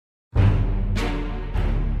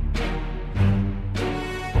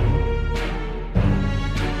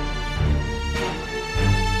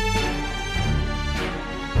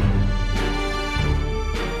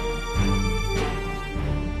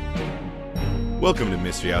Welcome to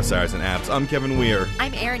Mystery Outsiders and Apps. I'm Kevin Weir.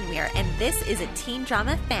 I'm Erin Weir, and this is a teen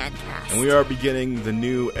drama fan cast. And we are beginning the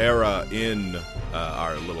new era in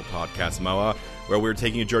our little podcast, MOA, where we're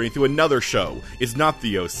taking a journey through another show. It's not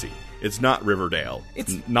The OC. It's not Riverdale.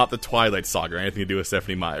 It's not the Twilight Saga or anything to do with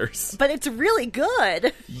Stephanie Myers. But it's really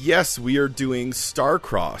good. Yes, we are doing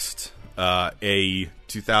Star-Crossed, a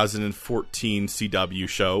 2014 CW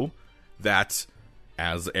show that,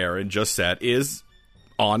 as Erin just said, is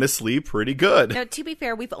honestly pretty good. Now, to be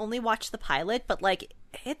fair, we've only watched the pilot, but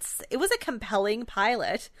it was a compelling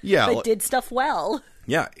pilot. Yeah, that did stuff well.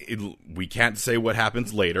 Yeah, we can't say what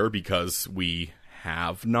happens later because we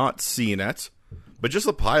have not seen it. But just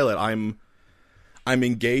the pilot, I'm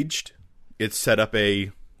engaged. It's set up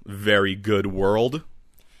a very good world.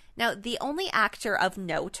 Now, the only actor of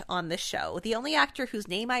note on the show, the only actor whose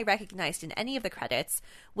name I recognized in any of the credits,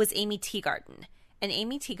 was Amy Teagarden. And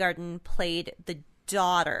Amy Teagarden played the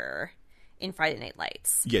daughter in Friday Night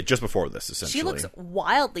Lights. Yeah, just before this, essentially. She looks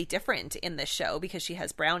wildly different in this show because she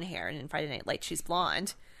has brown hair, and in Friday Night Lights she's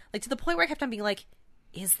blonde. To the point where I kept on being like,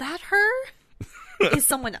 is that her? Is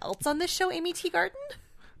someone else on this show Amy Teagarden?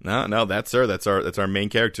 No, that's her. That's our main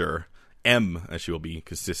character, M, as she will be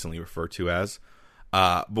consistently referred to as.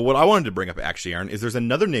 But what I wanted to bring up, actually, Erin, is there's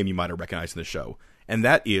another name you might have recognized in the show, and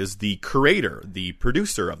that is the creator, the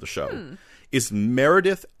producer of the show, is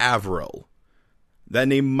Meredith Averill. That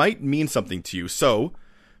name might mean something to you. So,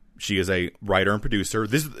 she is a writer and producer.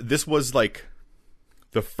 This was like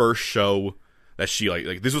the first show that she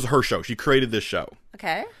like this was her show. She created this show.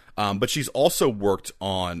 Okay. But she's also worked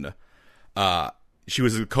on. She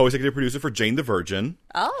was a co-executive producer for Jane the Virgin.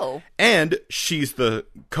 Oh. And she's the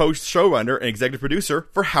co-showrunner and executive producer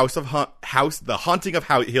for The Haunting of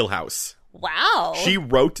Hill House. Wow. She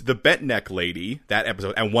wrote The Bent Neck Lady, that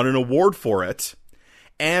episode, and won an award for it.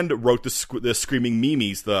 And wrote the Screaming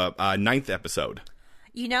Mimes, the 9th episode.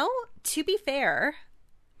 You know, to be fair,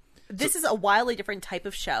 this is a wildly different type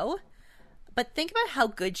of show. But think about how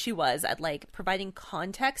good she was at providing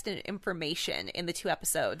context and information in the 2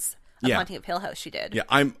 episodes of Haunting of Hill House she did. Yeah,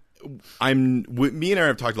 me and Erin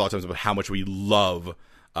have talked a lot of times about how much we love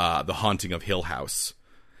The Haunting of Hill House.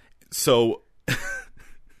 So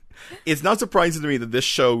it's not surprising to me that this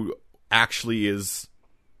show actually is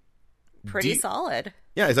pretty solid.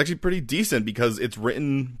 Yeah, it's actually pretty decent because it's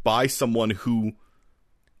written by someone who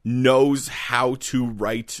knows how to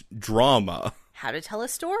write drama. How to tell a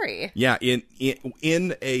story. Yeah, in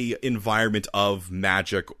a environment of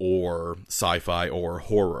magic or sci-fi or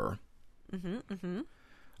horror.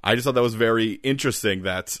 I just thought that was very interesting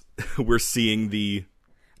that we're seeing the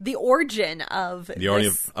origin of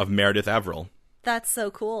Meredith Averill. That's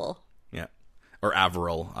so cool. Yeah. Or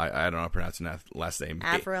Averill. I don't know how to pronounce that last name.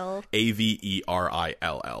 Averill.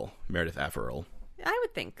 Averill. Meredith Averill. I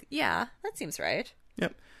would think. Yeah, that seems right.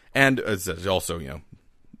 Yep. And also,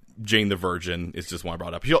 Jane the Virgin is just one I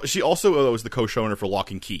brought up. She also was the co-showrunner for Lock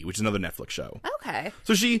and Key, which is another Netflix show. Okay.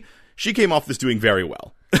 So she came off this doing very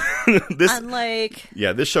well.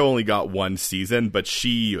 This show only got 1 season, but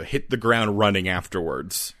she hit the ground running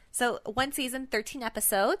afterwards. So 1 season, 13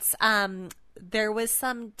 episodes. There was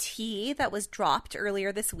some tea that was dropped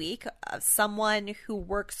earlier this week. Someone who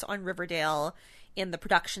works on Riverdale in the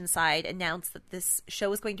production side announced that this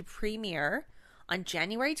show is going to premiere on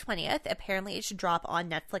January 20th. Apparently, it should drop on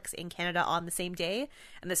Netflix in Canada on the same day.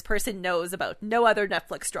 And this person knows about no other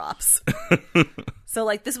Netflix drops.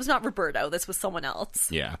 So, this was not Roberto. This was someone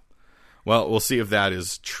else. Yeah. Well, we'll see if that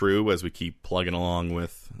is true as we keep plugging along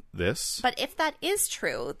with this. But if that is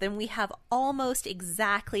true, then we have almost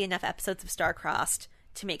exactly enough episodes of Star-Crossed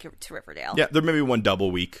to make it to Riverdale. Yeah, there may be one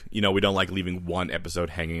double week. We don't like leaving one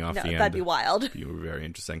episode hanging off the end. That'd be wild. It'd be very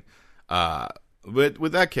interesting. But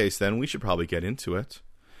with that case, then, we should probably get into it.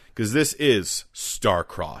 Because this is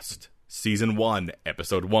Star-Crossed, Season 1,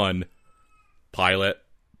 Episode 1, Pilot.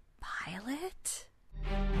 Pilot?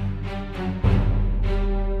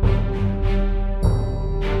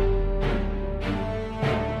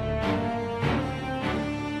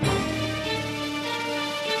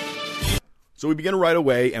 So we begin right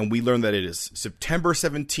away, and we learn that it is September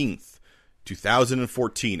 17th,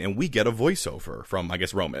 2014, and we get a voiceover from, I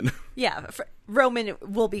guess, Roman. Yeah, Roman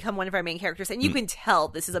will become one of our main characters, and you can tell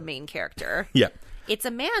this is a main character. Yeah. It's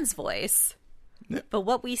a man's voice, but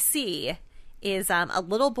what we see is a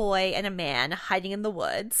little boy and a man hiding in the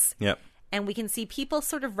woods. Yep. And we can see people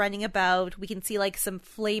sort of running about. We can see some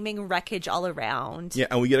flaming wreckage all around. Yeah,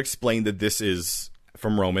 and we get explained that this is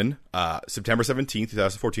from Roman. September 17th,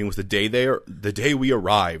 2014 was the day we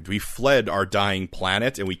arrived. We fled our dying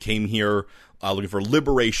planet, and we came here looking for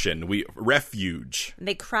liberation, refuge. And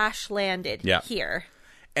they crash landed here.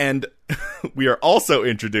 And we are also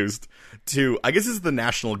introduced to, I guess this is the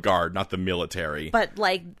National Guard, not the military. But,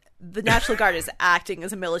 like, the National Guard is acting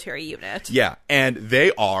as a military unit. Yeah, and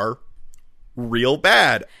they are real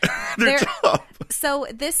bad. Their job. So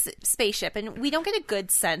this spaceship, and we don't get a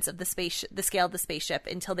good sense of the scale of the spaceship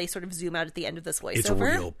until they sort of zoom out at the end of this voiceover. It's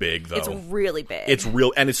real big, though. It's really big. It's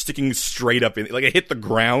real, and it's sticking straight up in, like, it hit the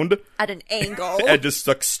ground at an angle. And just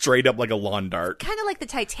stuck straight up like a lawn dart. Kind of like the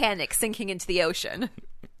Titanic sinking into the ocean.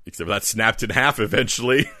 Except that snapped in half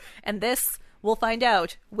eventually. And this, we'll find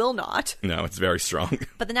out, will not. No, it's very strong.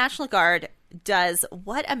 But the National Guard does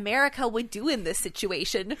what America would do in this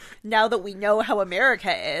situation, now that we know how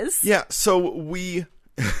America is. Yeah, so we're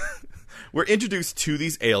introduced to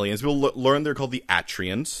these aliens. We'll learn they're called the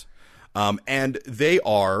Atrians, and they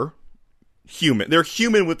are human. They're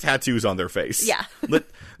human with tattoos on their face. Yeah.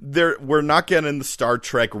 We're not getting the Star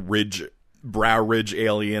Trek brow ridge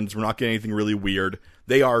aliens. We're not getting anything really weird.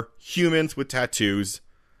 They are humans with tattoos.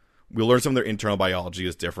 We'll learn some of their internal biology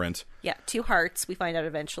is different. Yeah, 2 hearts, we find out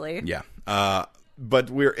eventually. Yeah. But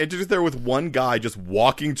we're introduced there with one guy just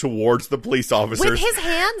walking towards the police officers. With his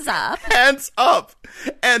hands up. Hands up!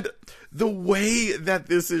 And the way that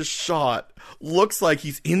this is shot looks like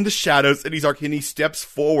he's in the shadows and he steps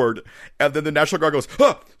forward, and then the National Guard goes,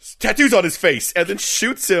 huh! Tattoos on his face! And then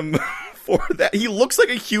shoots him for that. He looks like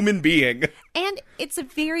a human being. And it's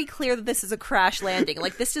very clear that this is a crash landing.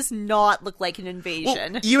 Like, this does not look like an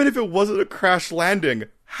invasion. Well, even if it wasn't a crash landing,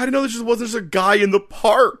 how do you know this just wasn't just a guy in the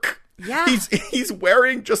park? Yeah. He's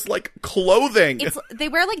wearing just, like, clothing. They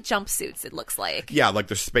wear, like, jumpsuits, it looks like. Yeah, like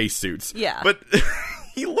they're space suits. Yeah. But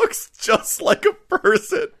he looks just like a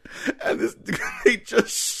person. And they just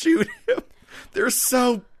shoot him. They're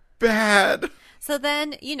so bad. So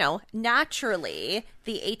then, naturally,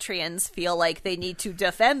 the Atrians feel like they need to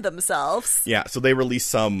defend themselves. Yeah, so they release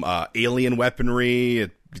some alien weaponry.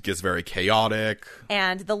 It gets very chaotic.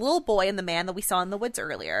 And the little boy and the man that we saw in the woods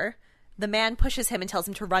earlier, the man pushes him and tells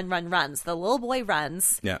him to run, run, run. So the little boy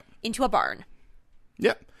runs into a barn.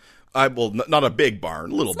 Yeah. Not a big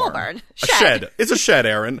barn, a little Small barn. Shed. A shed. It's a shed,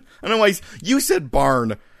 Aaron. I don't know why you said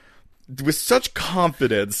barn with such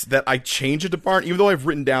confidence that I changed it to barn, even though I've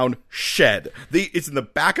written down shed. It's in the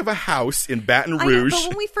back of a house in Baton Rouge. I know, but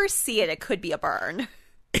when we first see it, it could be a barn.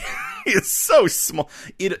 It's so small.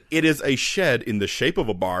 It is a shed in the shape of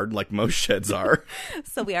a barn, like most sheds are.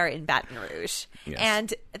 So we are in Baton Rouge. Yes.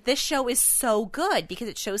 And this show is so good because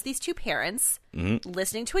it shows these 2 parents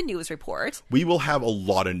listening to a news report. We will have a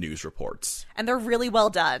lot of news reports. And they're really well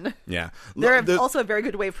done. Yeah. They're also a very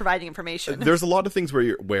good way of providing information. There's a lot of things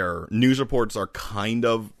where news reports are kind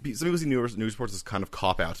of... Some people see news reports as kind of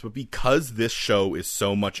cop-outs, but because this show is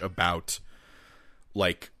so much about,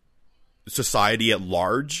 like, society at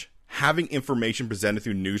large, having information presented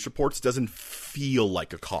through news reports doesn't feel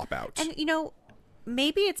like a cop-out. And,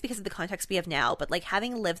 maybe it's because of the context we have now, but, like,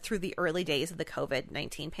 having lived through the early days of the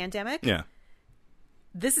COVID-19 pandemic... Yeah.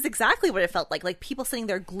 This is exactly what it felt like. Like, people sitting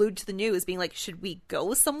there glued to the news being like, should we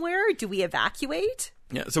go somewhere? Do we evacuate?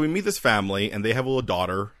 Yeah, so we meet this family, and they have a little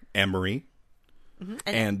daughter, Emery,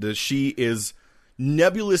 and she is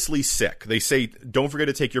nebulously sick. They say, don't forget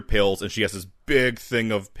to take your pills, and she has this big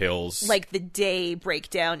thing of pills. Like the day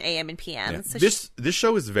breakdown, AM and PM. Yeah. So this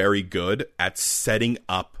show is very good at setting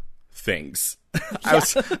up things. I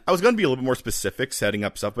was going to be a little bit more specific, setting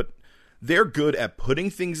up stuff, but they're good at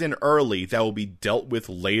putting things in early that will be dealt with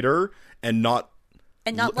later, and not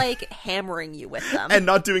like hammering you with them. And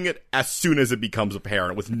not doing it as soon as it becomes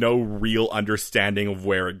apparent with no real understanding of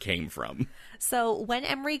where it came from. So when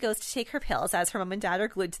Emery goes to take her pills, as her mom and dad are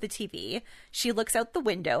glued to the TV, she looks out the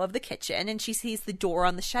window of the kitchen and she sees the door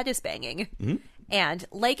on the shed is banging. Mm-hmm. And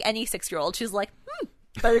like any 6-year-old, she's like,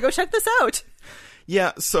 better go check this out.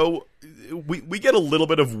 Yeah, so we get a little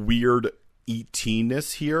bit of weird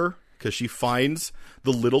ET-ness here, because she finds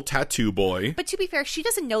the little tattoo boy. But to be fair, she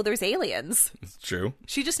doesn't know there's aliens. It's true.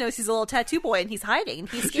 She just knows he's a little tattoo boy and he's hiding and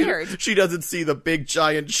he's scared. She doesn't see the big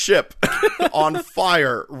giant ship on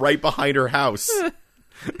fire right behind her house.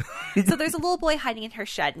 So there's a little boy hiding in her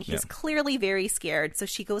shed and he's clearly very scared. So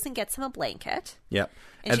she goes and gets him a blanket. Yep.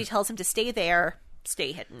 And she tells him to stay there,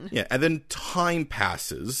 stay hidden. Yeah, and then time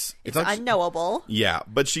passes. It's unknowable. Yeah,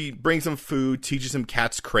 but she brings him food, teaches him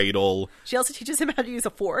cat's cradle. She also teaches him how to use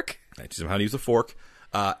a fork. Teaches him how to use a fork.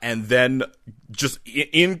 And then just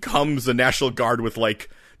in comes the National Guard with, like,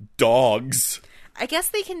 dogs. I guess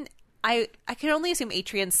they can... I can only assume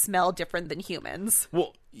Atrians smell different than humans.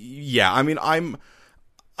 Well, yeah, I mean,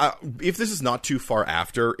 if this is not too far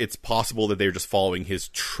after, it's possible that they're just following his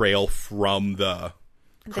trail from the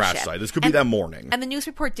crash ship. site. This could be that morning. And the news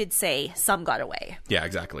report did say some got away. Yeah,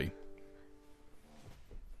 exactly.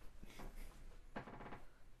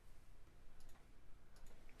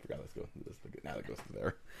 forgot. Let's go. Now that goes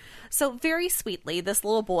there. So very sweetly, this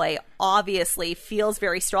little boy obviously feels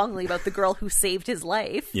very strongly about the girl who saved his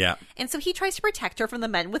life. Yeah. And so he tries to protect her from the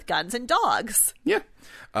men with guns and dogs. Yeah.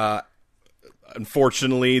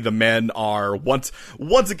 Unfortunately, the men are once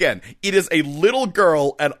again, it is a little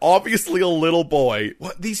girl and obviously a little boy.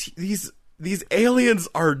 What these aliens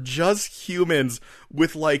are just humans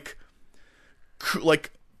with like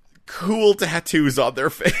cool tattoos on their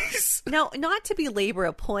face. Now, not to belabor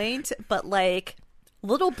a point, but like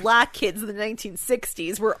little black kids in the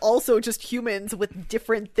 1960s were also just humans with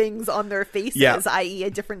different things on their faces, i.e. a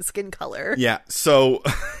different skin color. Yeah. So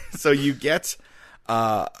you get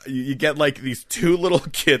like these two little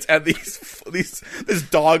kids and this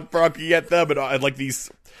dog barking at them and like these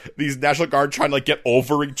National Guard trying to like get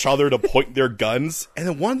over each other to point their guns, and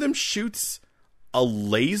then one of them shoots a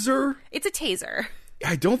laser. It's a taser.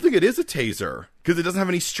 I don't think it is a taser because it doesn't have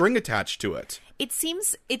any string attached to it. It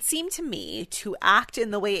seemed to me to act in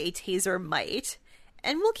the way a taser might,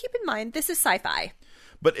 and we'll keep in mind this is sci-fi.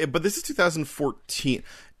 But this is 2014.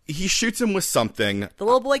 He shoots him with something. The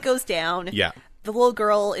little boy goes down. Yeah. The little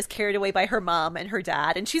girl is carried away by her mom and her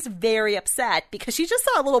dad, and she's very upset because she just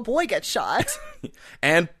saw a little boy get shot.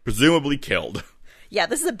 And presumably killed. Yeah,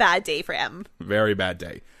 this is a bad day for M. Very bad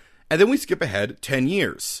day. And then we skip ahead 10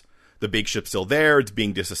 years. The big ship's still there. It's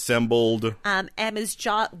being disassembled. M is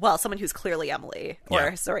someone who's clearly Emily.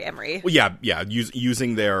 Emery. Well, yeah.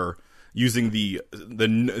 Using the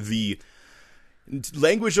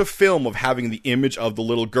language of film of having the image of the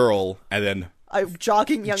little girl and then a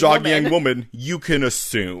jogging young woman, you can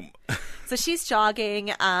assume. So she's jogging.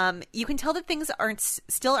 You can tell that things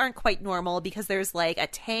still aren't quite normal because there's like a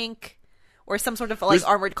tank or some sort of like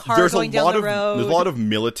armored car going down the road. There's a lot of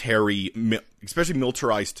military, especially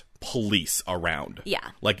militarized police around.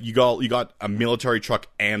 Yeah. Like you got a military truck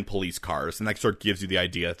and police cars, and that sort of gives you the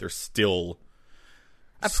idea that there's still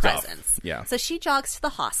a stuff. Presence. Yeah. So she jogs to the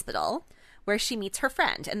hospital where she meets her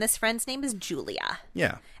friend, and this friend's name is Julia.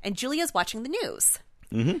 Yeah. And Julia's watching the news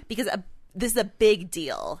because this is a big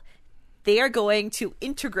deal. They are going to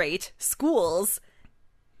integrate schools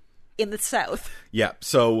in the South. Yeah.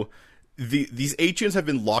 So these Atrians have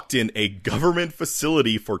been locked in a government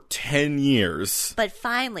facility for 10 years. But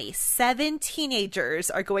finally, 7 teenagers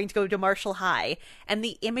are going to go to Marshall High, and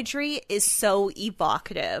the imagery is so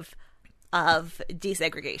evocative of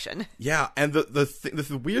desegregation. Yeah, and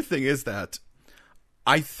the weird thing is that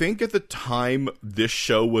I think at the time this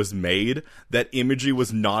show was made, that imagery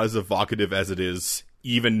was not as evocative as it is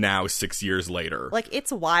even now 6 years later. Like,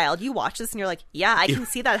 it's wild. You watch this and you're like, yeah, I can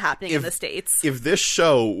see that happening in the States. If this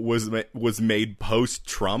show was made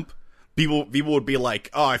post-Trump, people would be like,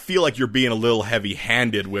 oh, I feel like you're being a little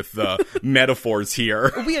heavy-handed with the metaphors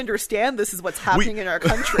here. We understand this is what's happening in our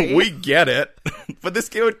country. We get it. But this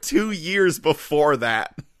came out 2 years before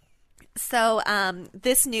that. So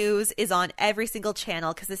this news is on every single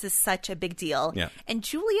channel because this is such a big deal. Yeah. And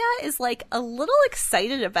Julia is like a little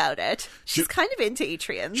excited about it. She's kind of into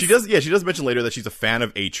Atrians. She does mention later that she's a fan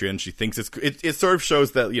of Atrian. She thinks it sort of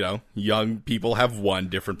shows that, you know, young people have one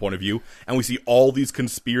different point of view. And we see all these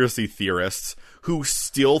conspiracy theorists who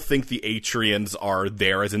still think the Atrians are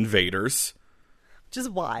there as invaders. Which is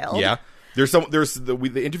wild. Yeah. They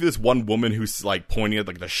interview this one woman who's like pointing at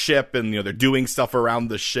like the ship, and you know they're doing stuff around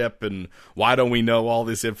the ship, and why don't we know all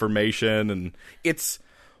this information? And it's,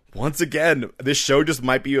 once again, this show just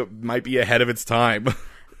might be ahead of its time.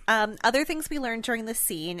 Other things we learned during the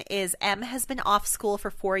scene is M has been off school for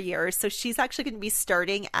 4 years, so she's actually going to be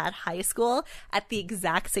starting at high school at the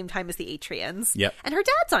exact same time as the Atrians. Yep. And her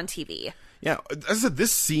dad's on TV. Yeah, as I said,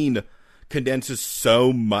 this scene condenses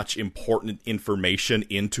so much important information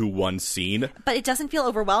into one scene, but it doesn't feel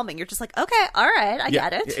overwhelming. You're just like, okay, all right, I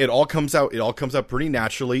get it. It all comes out pretty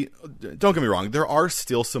naturally. Don't get me wrong, there are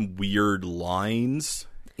still some weird lines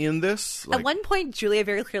in this. At one point, Julia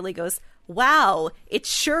very clearly goes, wow, it's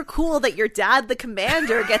sure cool that your dad, the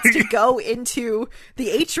commander, gets to go into the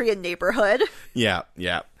Atrian neighborhood. Yeah.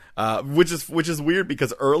 Which is weird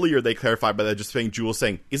because earlier they clarified by that just saying, Jules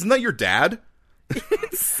saying, isn't that your dad?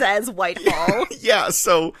 Says Whitehall. Yeah,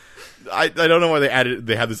 so I don't know why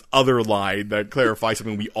they have this other line that clarifies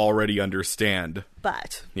something we already understand.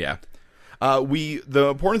 But yeah, the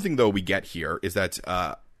important thing though we get here is that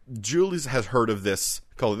Jules has heard of this.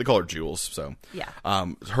 They call her Jules, so yeah,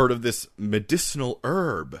 heard of this medicinal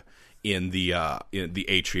herb in the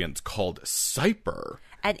Atrians called Cyper,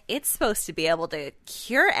 and it's supposed to be able to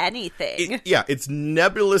cure anything. It's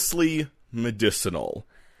nebulously medicinal.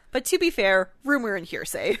 But to be fair, rumor and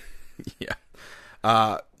hearsay.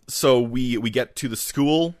 Yeah. So we get to the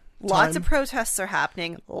school Lots of protests are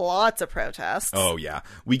happening. Lots of protests. Oh, yeah.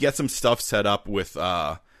 We get some stuff set up with,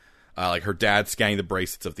 like, her dad scanning the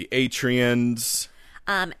bracelets of the Atrians.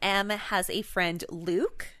 Em has a friend,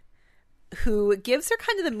 Luke, who gives her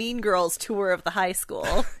kind of the Mean Girls tour of the high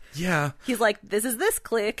school. Yeah. He's like, this is this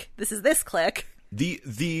clique. This is this clique.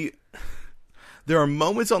 There are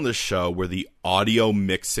moments on the show where the audio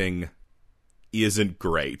mixing isn't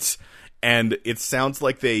great. And it sounds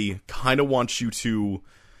like they kind of want you to...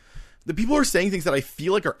 The people are saying things that I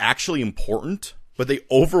feel like are actually important, but they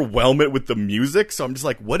overwhelm it with the music. So I'm just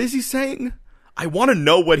like, what is he saying? I want to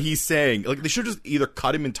know what he's saying. Like, they should just either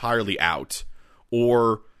cut him entirely out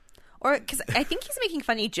or... Or, because I think he's making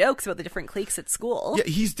funny jokes about the different cliques at school. Yeah,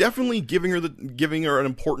 he's definitely giving her an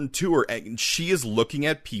important tour, and she is looking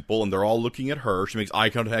at people, and they're all looking at her. She makes eye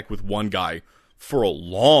contact with one guy for a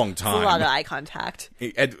long time. It's a lot of eye contact.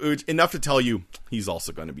 Enough to tell you, he's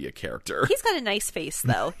also going to be a character. He's got a nice face,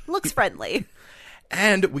 though. Looks friendly.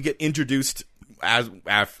 And we get introduced,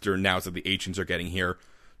 after now that the Ancients are getting here,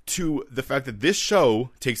 to the fact that this show,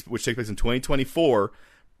 which takes place in 2024...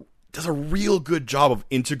 does a real good job of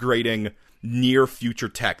integrating near future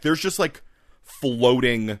tech. There's just like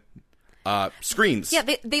floating screens. Yeah,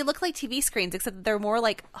 they look like TV screens, except they're more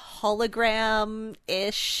like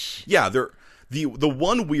hologram-ish. Yeah, they're the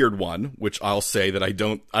one weird one, which I'll say that I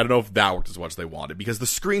don't know if that worked as much as they wanted, because the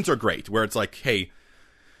screens are great, where it's like, hey,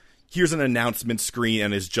 here's an announcement screen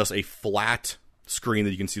and it's just a flat screen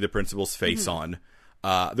that you can see the principal's face on.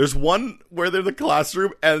 There's one where they're in the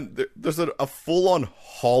classroom and there's a full-on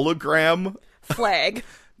hologram flag.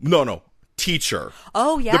 No, teacher.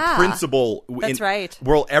 Oh, yeah. The principal. That's right.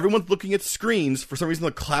 Where everyone's looking at screens. For some reason,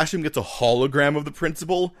 the classroom gets a hologram of the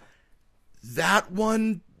principal. That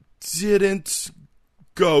one didn't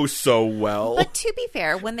go so well. But to be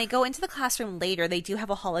fair, when they go into the classroom later, they do have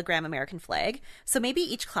a hologram American flag. So maybe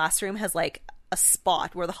each classroom has like a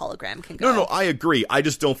spot where the hologram can go. No, I agree. I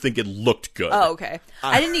just don't think it looked good. Oh, okay.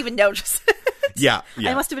 I didn't even notice it. Yeah.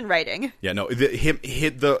 I must have been writing. Yeah, no.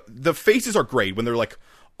 The faces are great when they're like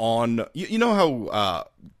on. You know how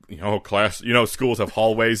schools have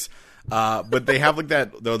hallways, but they have like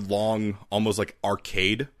the long, almost like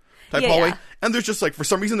arcade type hallway. Yeah. And there's just like, for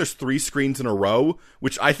some reason, there's 3 screens in a row,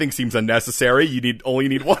 which I think seems unnecessary. You only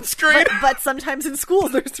need one screen. But sometimes in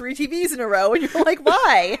schools there's 3 TVs in a row, and you're like,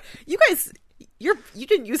 why? You guys. You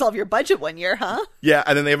didn't use all of your budget one year, huh? Yeah,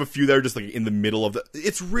 and then they have a few that are just like in the middle of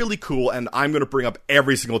it's really cool, and I'm going to bring up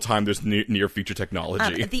every single time there's near future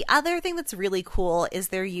technology. The other thing that's really cool is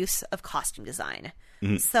their use of costume design.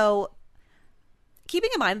 So, keeping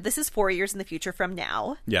in mind this is 4 years in the future from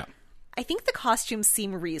now. Yeah. I think the costumes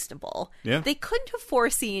seem reasonable. Yeah. They couldn't have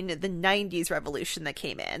foreseen the 90s revolution that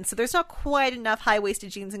came in, so there's not quite enough high-waisted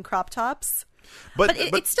jeans and crop tops. But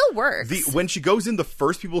it still works. When she goes in, the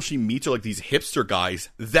first people she meets are like these hipster guys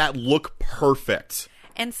that look perfect.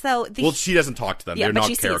 And so she doesn't talk to them. Yeah, They're but not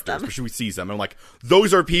she sees characters, them. but she sees them. And I'm like,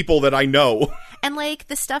 those are people that I know. And like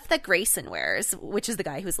the stuff that Grayson wears, which is the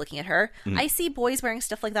guy who's looking at her, I see boys wearing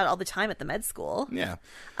stuff like that all the time at the med school. Yeah.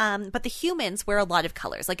 But the humans wear a lot of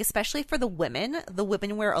colors, like especially for the women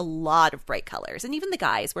wear a lot of bright colors, and even the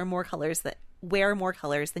guys wear more colors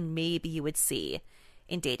than maybe you would see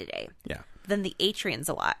in day to day. Yeah. Then the Atrians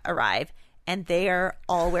arrive, and they're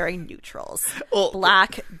all wearing neutrals. Well,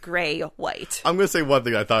 black, gray, white. I'm going to say one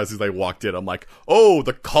thing I thought as soon as I walked in. I'm like, oh,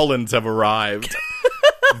 the Cullens have arrived.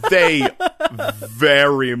 They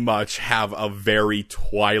very much have a very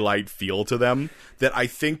Twilight feel to them that I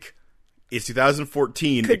think is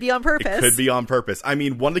 2014. Could be on purpose. It could be on purpose. I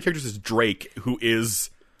mean, one of the characters is Drake, who is...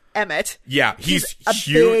 Emmett. Yeah, he's a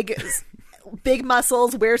huge. Big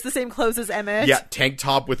muscles, wears the same clothes as Emmett. Yeah, tank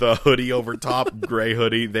top with a hoodie over top, gray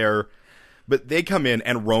hoodie there. But they come in,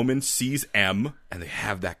 and Roman sees M, and they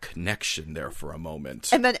have that connection there for a moment.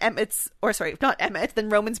 And then not Emmett, then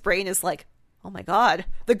Roman's brain is like, oh my god,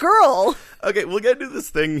 the girl! Okay, we'll get into this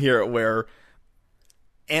thing here where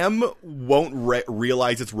M won't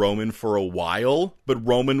realize it's Roman for a while, but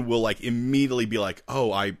Roman will like immediately be like,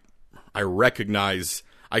 oh, I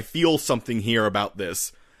feel something here about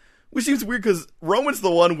this. Which seems weird because Roman's the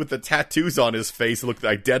one with the tattoos on his face that looked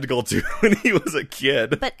identical to when he was a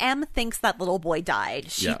kid. But M thinks that little boy died.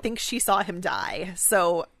 She Yeah. thinks she saw him die.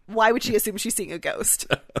 So why would she assume she's seeing a ghost?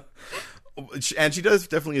 And she does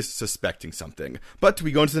definitely is suspecting something. But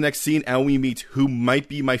we go into the next scene and we meet who might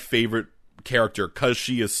be my favorite character because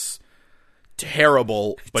she is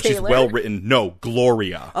terrible, but Taylor? she's well written. No,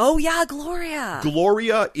 Gloria. Oh yeah, Gloria.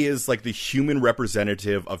 Gloria is like the human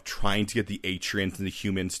representative of trying to get the Atrians and the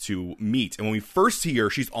humans to meet. And when we first see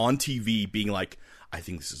her, she's on TV being like, I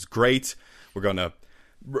think this is great. We're going to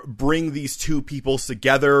bring these two peoples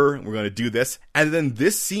together. We're going to do this. And then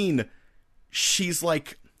this scene, she's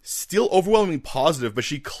like still overwhelmingly positive, but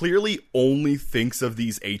she clearly only thinks of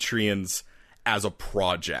these Atrians as a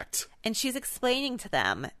project. And she's explaining to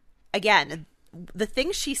them, again, the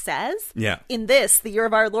things she says Yeah. in this, the year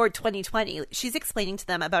of our Lord 2020, she's explaining to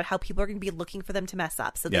them about how people are going to be looking for them to mess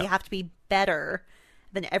up. So Yeah. they have to be better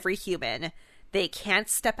than every human. They can't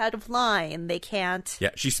step out of line. They can't.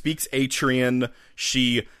 Yeah, she speaks Atrian.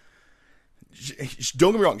 She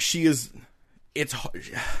don't get me wrong, she is, it's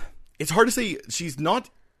hard to say she's not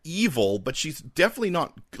evil, but she's definitely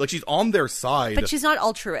not, like, she's on their side. But she's not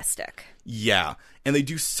altruistic. Yeah, and they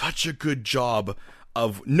do such a good job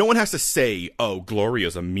of, no one has to say, oh,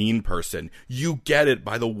 Gloria's a mean person. You get it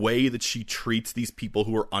by the way that she treats these people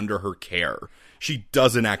who are under her care. She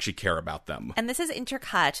doesn't actually care about them. And this is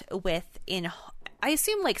intercut with, I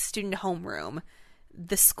assume, like, student homeroom.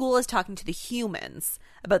 The school is talking to the humans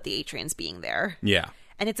about the Atrians being there. Yeah.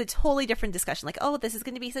 And it's a totally different discussion. Like, oh, this is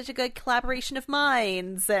going to be such a good collaboration of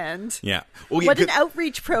minds. And Yeah. Well, yeah, what an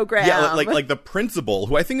outreach program. Yeah, like the principal,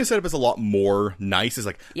 who I think is set up as a lot more nice, is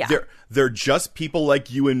like, Yeah. they're just people like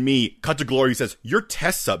you and me. Cut to Gloria, says, you're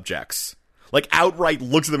test subjects. Like, outright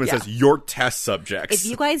looks at them and Yeah. says, you're test subjects. If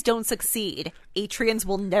you guys don't succeed, Atrians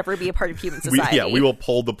will never be a part of human society. we will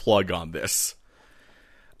pull the plug on this.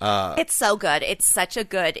 It's so good. It's such a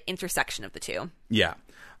good intersection of the two. Yeah.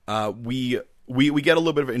 We get a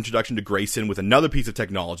little bit of an introduction to Grayson with another piece of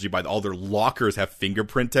technology. By all their lockers have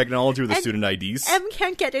fingerprint technology with the And student IDs. Em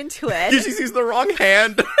can't get into it. She sees the wrong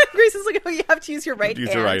hand. Grayson's like, oh, you have to use your right hand.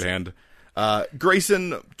 Use your right hand.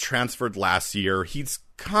 Grayson transferred last year. He's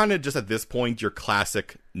kind of just at this point your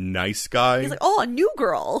classic nice guy. He's like, oh, a new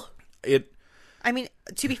girl. It I mean,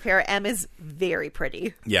 to be fair, Em is very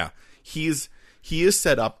pretty. Yeah. He is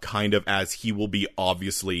set up kind of as he will be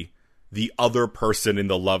obviously the other person in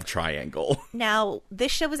the love triangle. Now,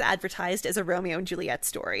 this show was advertised as a Romeo and Juliet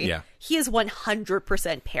story. Yeah. He is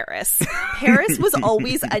 100% Paris. Paris was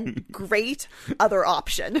always a great other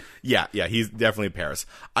option. Yeah, he's definitely Paris.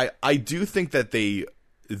 I do think that they're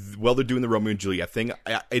doing the Romeo and Juliet thing,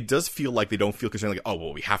 it does feel like they don't feel concerned, like, oh,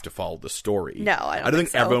 well, we have to follow the story. No, I don't think think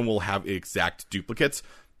so. everyone will have exact duplicates,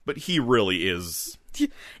 but he really is.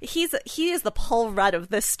 He is the Paul Rudd of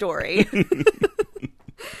this story.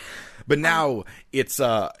 But now it's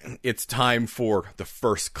time for the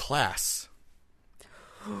first class.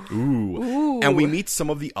 Ooh. And we meet some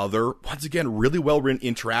of the other, once again, really well-written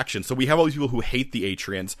interactions. So we have all these people who hate the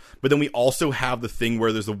Atrians, but then we also have the thing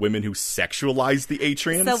where there's the women who sexualize the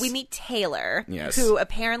Atrians. So we meet Taylor, Yes. who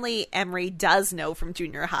apparently Emery does know from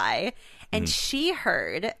junior high. And she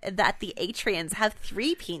heard that the Atrians have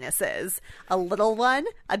 3 penises. A little one,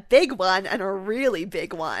 a big one, and a really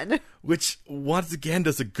big one. Which, once again,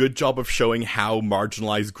 does a good job of showing how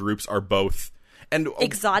marginalized groups are both. And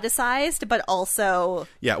Exoticized, but also...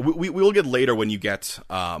 yeah, we will get later when you get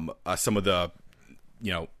some of the,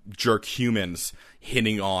 jerk humans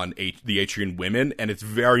hitting on the Atrian women, and it's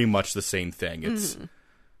very much the same thing.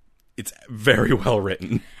 It's very well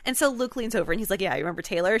written. And so Luke leans over and he's like, yeah, you remember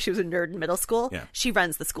Taylor? She was a nerd in middle school. Yeah. She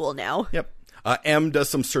runs the school now. Yep. M does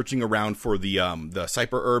some searching around for the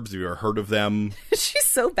Cyper herbs. Have you ever heard of them? She's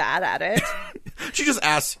so bad at it. She just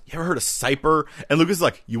asks, you ever heard of Cyper? And Luke is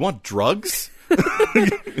like, you want drugs?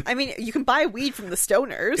 I mean, you can buy weed from the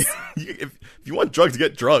stoners. If you want drugs,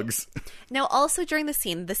 get drugs. Now, also during the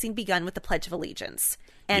scene begun with the Pledge of Allegiance.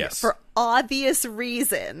 And Yes. for obvious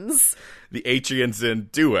reasons, The Atrians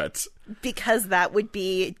didn't do it. because that would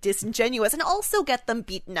be disingenuous and also get them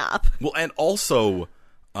beaten up. Well, and also,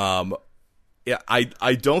 yeah,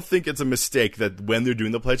 I don't think it's a mistake that when they're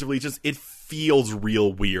doing the Pledge of Allegiance, it feels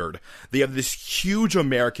real weird. They have this huge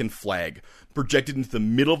American flag projected into the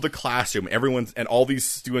middle of the classroom. And all these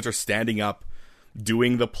students are standing up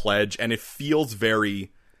doing the pledge, and it feels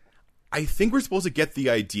very... I think we're supposed to get the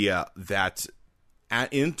idea that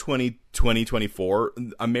in 2024,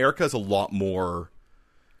 America is a lot more...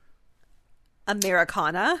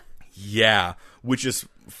 Americana. Yeah, which is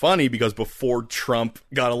funny because before Trump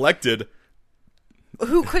got elected...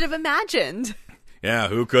 Who could have imagined? Yeah,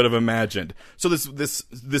 who could have imagined? So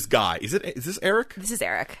this guy, is this Eric? This is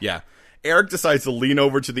Eric. Yeah. Eric decides to lean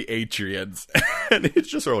over to the Atrians, and it's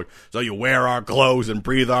just sort of like, so you wear our clothes and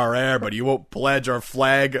breathe our air, but you won't pledge our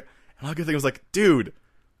flag. And all I could think was like, dude,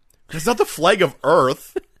 that's not the flag of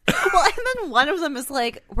Earth. Well, and then one of them is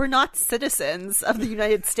like, we're not citizens of the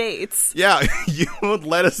United States. Yeah, you won't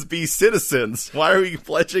let us be citizens. Why are we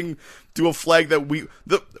pledging to a flag that we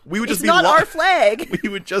would just It's be not our flag. We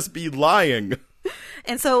would just be lying.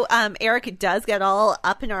 And so Eric does get all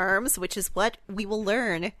up in arms, which is what we will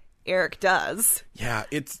learn Eric does. Yeah,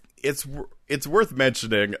 it's worth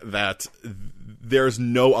mentioning that there's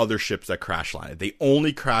no other ships that crash landed. They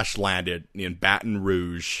only crash landed in Baton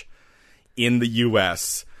Rouge in the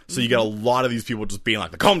U.S., so you get a lot of these people just being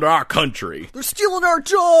like, come to our country. They're stealing our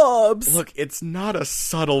jobs! Look, it's not a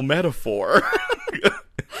subtle metaphor.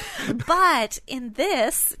 But in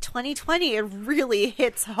this, 2020, it really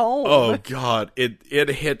hits home. Oh, God. It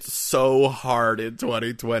hit so hard in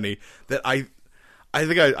 2020 that I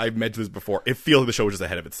think I mentioned this before. It feels like the show was just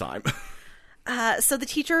ahead of its time. So the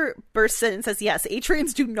teacher bursts in and says, yes,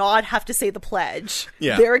 Atrians do not have to say the pledge.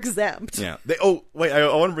 Yeah. They're exempt. Yeah. I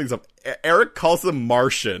want to bring this up. Eric calls them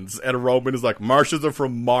Martians, and Roman is like, Martians are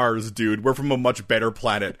from Mars, dude. We're from a much better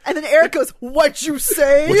planet. And then Eric goes, what'd you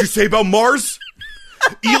say? What'd you say about Mars?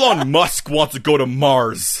 Elon Musk wants to go to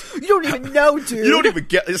Mars. You don't even know, dude. You don't even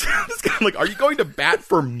get this. This guy, like, are you going to bat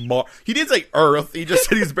for Mars? He didn't say Earth. He just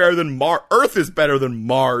said he's better than Mars. Earth is better than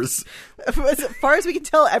Mars. As far as we can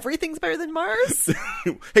tell, everything's better than Mars.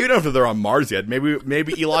 Hey, we don't know if they're on Mars yet.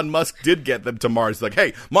 Maybe Elon Musk did get them to Mars. Like,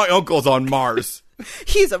 hey, my uncle's on Mars.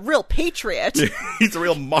 He's a real patriot. He's a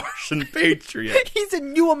real Martian patriot. He's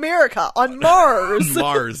in New America on Mars.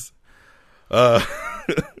 Mars.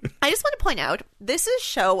 I just want to point out, this is a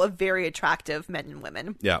show of very attractive men and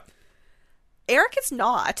women. Yeah. Eric is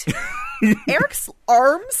not. Eric's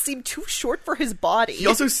arms seem too short for his body. He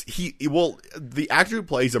also, the actor who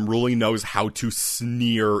plays him really knows how to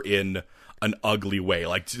sneer in an ugly way.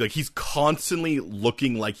 Like he's constantly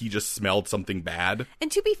looking like he just smelled something bad.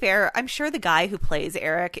 And to be fair, I'm sure the guy who plays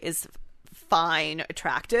Eric is fine,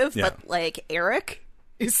 attractive, Yeah. but like Eric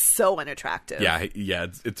is so unattractive. Yeah,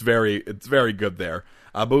 it's very good there.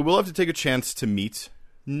 But we will have to take a chance to meet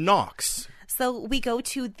Nox. So we go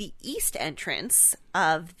to the east entrance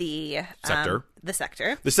of the Sector. The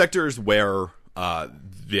sector. The sector is where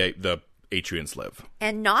the Atrians live.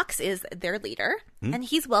 And Nox is their leader, and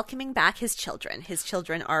he's welcoming back his children. His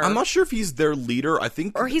children are... I'm not sure if he's their leader. I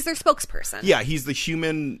think... Or he's their spokesperson. Yeah, he's the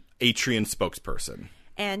human Atrian spokesperson.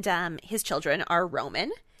 And his children are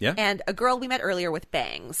Roman. Yeah. And a girl we met earlier with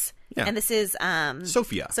bangs. Yeah. And this is...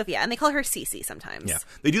 Sophia. And they call her Cece sometimes. Yeah.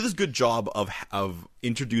 They do this good job of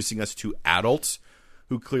introducing us to adults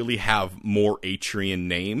who clearly have more Atrian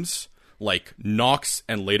names, like Nox,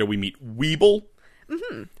 and later we meet Weeble.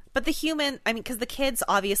 Mm-hmm. But the human, I mean, because the kids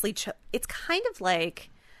obviously, it's kind of like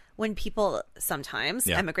when people sometimes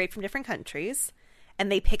emigrate from different countries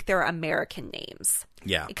and they pick their American names.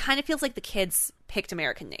 Yeah. It kind of feels like the kids picked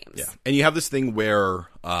American names. Yeah. And you have this thing where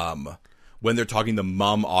when they're talking, the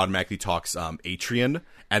mom automatically talks Atrian,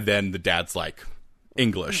 and then the dad's like,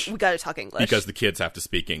 English. We got to talk English. Because the kids have to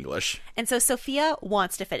speak English. And so Sophia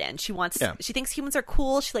wants to fit in. She thinks humans are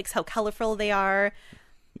cool. She likes how colorful they are.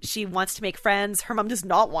 She wants to make friends. Her mom does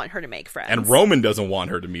not want her to make friends. And Roman doesn't want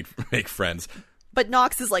her to make friends. But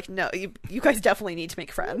Nox is like, no, you guys definitely need to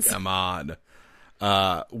make friends. Come on.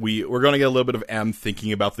 We're going to get a little bit of M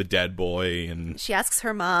thinking about the dead boy. And she asks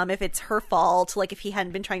her mom if it's her fault. Like, if he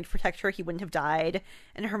hadn't been trying to protect her, he wouldn't have died.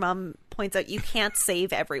 And her mom points out, you can't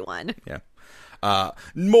save everyone. Yeah.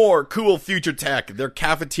 More cool future tech. Their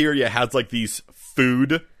cafeteria has like these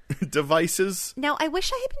food devices. Now, I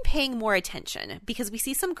wish I had been paying more attention because we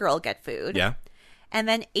see some girl get food. Yeah. And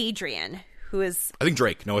then Adrian, who is... I think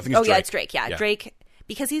Drake. No, I think it's Drake. Oh, yeah, it's Drake. Yeah, Drake,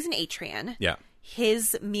 because he's an Atrian. Yeah.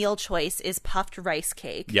 His meal choice is puffed rice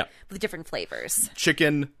cake. Yep. With different flavors.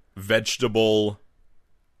 Chicken, vegetable,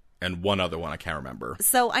 and one other one I can't remember.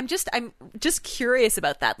 So I'm just curious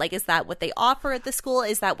about that. Like, is that what they offer at the school?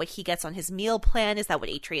 Is that what he gets on his meal plan? Is that what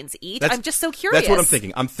Atrians eat? I'm just so curious. That's what I'm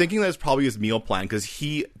thinking. I'm thinking that's probably his meal plan because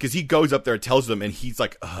he goes up there and tells them, and he's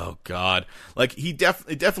like, oh God, like it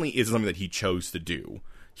definitely is something that he chose to do.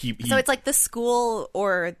 So it's like the school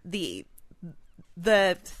or the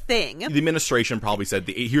thing. The administration probably said,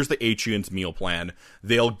 here's the Atrians meal plan.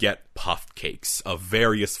 They'll get puffed cakes of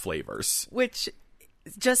various flavors, which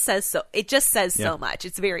just says so. It just says so much.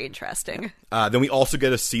 It's very interesting. Then we also get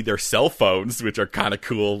to see their cell phones, which are kind of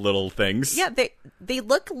cool little things. Yeah, they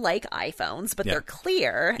look like iPhones, but they're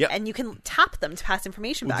clear, and you can tap them to pass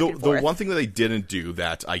information back and forth. The one thing that they didn't do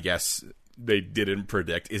that I guess they didn't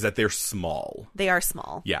predict is that they're small. They are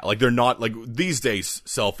small. Yeah, like they're not like these days.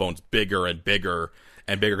 Cell phones bigger and bigger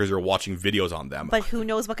and bigger because you're watching videos on them. But who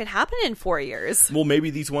knows what could happen in 4 years? Well, maybe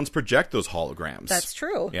these ones project those holograms. That's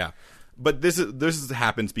true. Yeah. But this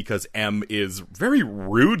happens because M is very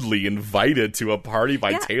rudely invited to a party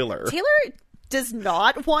by Taylor. Taylor does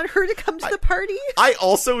not want her to come to the party. I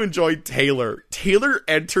also enjoyed Taylor. Taylor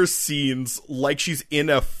enters scenes like she's in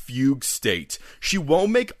a fugue state. She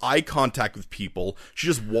won't make eye contact with people. She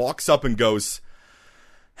just walks up and goes,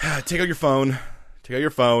 take out your phone, take out your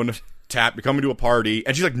phone, tap, you're coming to a party,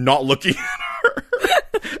 and she's like not looking at her.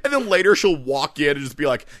 And then later she'll walk in and just be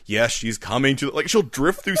like, yes, she's coming to, like, she'll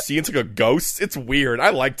drift through scenes like a ghost. It's weird. I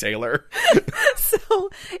like Taylor. So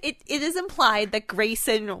it is implied that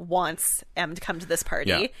Grayson wants Em to come to this party,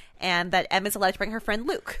 Yeah. and that Em is allowed to bring her friend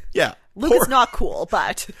Luke. Yeah. Luke is not cool,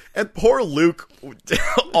 but And poor Luke,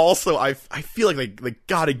 also, I feel like they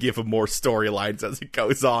gotta give him more storylines as it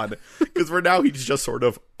goes on. Because for now, he's just sort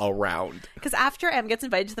of around. because after Em gets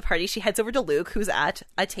invited to the party, she heads over to Luke, who's at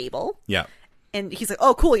a table. Yeah. And he's like,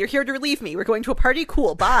 oh, cool, you're here to relieve me. We're going to a party?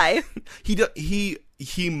 Cool, bye.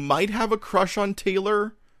 He might have a crush on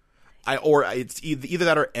Taylor. Or it's either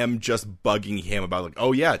that or M just bugging him about, like,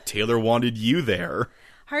 oh yeah, Taylor wanted you there.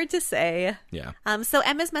 Hard to say. Yeah. So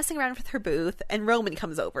Emma's messing around with her booth, and Roman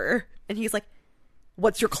comes over, and he's like,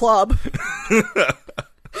 what's your club?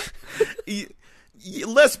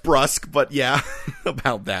 Less brusque, but yeah,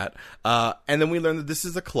 about that. And then we learn that this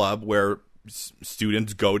is a club where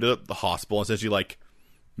students go to the hospital and essentially, like,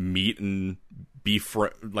 meet and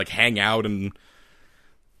like, hang out, and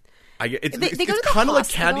it's They go to the kind of like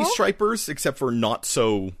hospital. Candy Stripers, except for not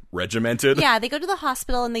so regimented. Yeah, they go to the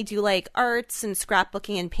hospital, and they do, like, arts and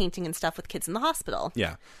scrapbooking and painting and stuff with kids in the hospital.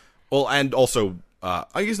 Yeah. Well, and also,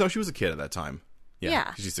 I guess, no, she was a kid at that time. Yeah.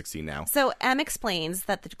 'Cause she's 16 now. So Em explains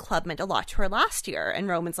that the club meant a lot to her last year, and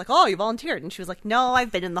Roman's like, oh, you volunteered. And she was like, no,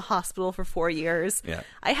 I've been in the hospital for 4 years. Yeah.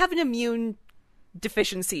 I have an immune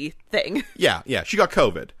deficiency thing. Yeah, she got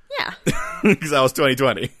COVID. Yeah. Because that was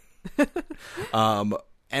 2020.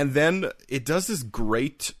 And then it does this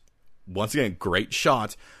great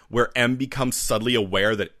shot where M becomes suddenly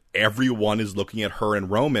aware that everyone is looking at her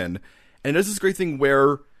and Roman. And it does this great thing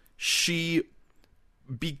where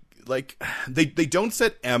they don't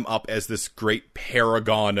set M up as this great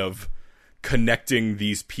paragon of connecting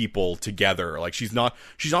these people together. Like, she's not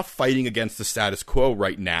fighting against the status quo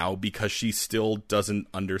right now because she still doesn't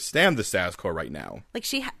understand the status quo right now. Like,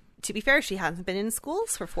 to be fair, she hasn't been in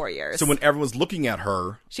schools for 4 years. So when everyone's looking at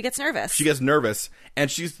her, she gets nervous.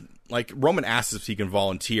 and she's like, Roman asks if she can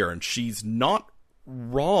volunteer, and she's not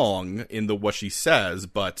wrong in what she says,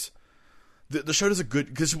 but the show does a good,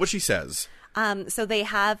 because what she says. So the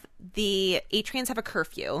Atrians have a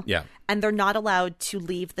curfew. Yeah. And they're not allowed to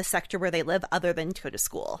leave the sector where they live other than to go to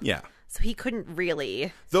school. Yeah. So he couldn't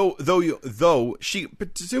really. Though she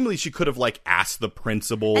presumably she could have, like, asked the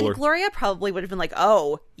principal, And Gloria probably would have been like,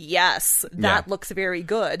 "Oh, yes, that looks very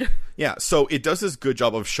good." Yeah, so it does this good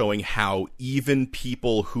job of showing how even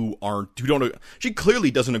people who don't, she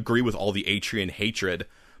clearly doesn't agree with all the Atrian hatred,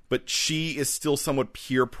 but she is still somewhat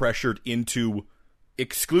peer pressured into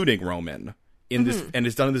excluding Roman in this, and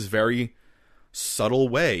it's done in this very subtle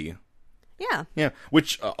way. Yeah. Yeah,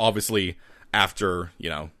 which obviously after,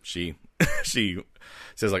 she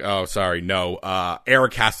says, like, oh, sorry, no,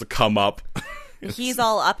 Eric has to come up. He's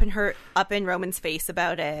all up in Roman's face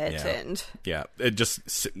about it. Yeah. And yeah, it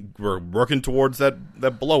just, we're working towards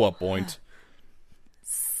that blow up point.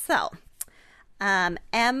 So,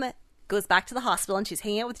 Em goes back to the hospital, and she's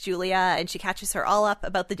hanging out with Julia, and she catches her all up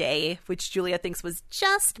about the day, which Julia thinks was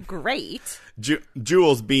just great.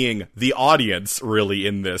 Jules, being the audience really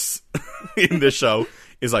in this show,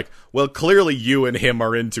 is like, well, clearly you and him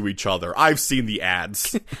are into each other. I've seen the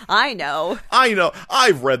ads. I know.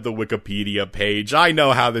 I've read the Wikipedia page. I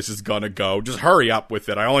know how this is gonna go. Just hurry up with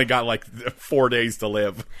it. I only got like 4 days to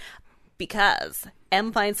live. Because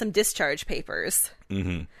Em finds some discharge papers.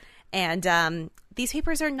 Mm-hmm. And these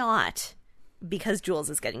papers are not because Jules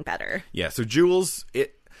is getting better. Yeah, so Jules,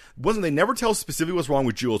 they never tell specifically what's wrong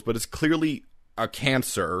with Jules, but it's clearly a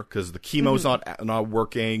cancer because the chemo's not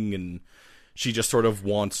working, and she just sort of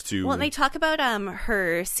wants to. Well, they talk about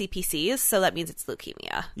her CPCs, so that means it's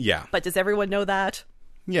leukemia. Yeah. But does everyone know that?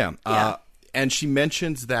 Yeah. And she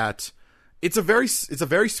mentions that it's a very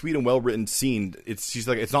sweet and well written scene. She's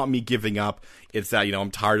like, it's not me giving up. It's that,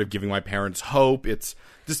 I'm tired of giving my parents hope. It's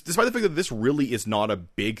despite the fact that this really is not a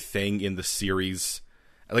big thing in the series.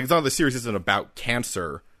 Like, it's not, the series isn't about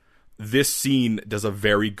cancer. This scene does a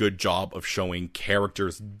very good job of showing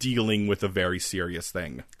characters dealing with a very serious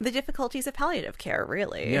thing. The difficulties of palliative care,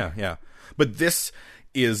 really. Yeah. But this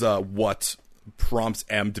is what prompts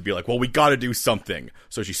Em to be like, well, we gotta do something.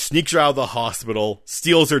 So she sneaks her out of the hospital,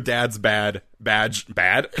 steals her dad's badge.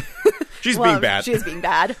 She's being bad. She is being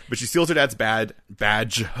bad. But she steals her dad's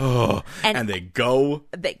badge. And they go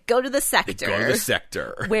to the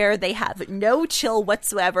sector. Where they have no chill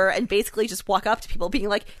whatsoever and basically just walk up to people being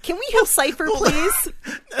like, can we have Cypher, please?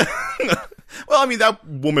 Well, I mean, that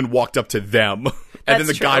woman walked up to them. And then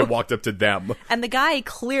the That's guy true. walked up to them. And the guy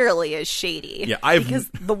clearly is shady. Yeah, because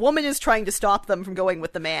the woman is trying to stop them from going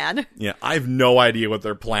with the man. Yeah, I have no idea what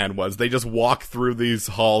their plan was. They just walk through these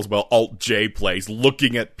halls while Alt J plays,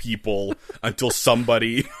 looking at people until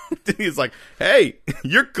somebody is like, "Hey,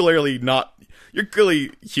 you're clearly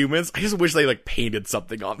humans." I just wish they like painted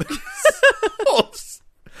something on this.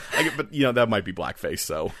 But that might be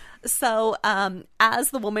blackface. So,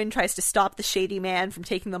 as the woman tries to stop the shady man from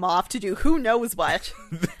taking them off to do who knows what,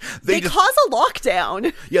 they cause a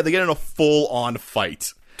lockdown. Yeah, they get in a full-on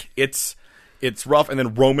fight. It's rough, and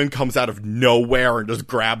then Roman comes out of nowhere and just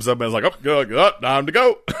grabs them and is like, "Oh, time to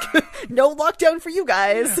go." No lockdown for you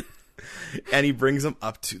guys. And he brings them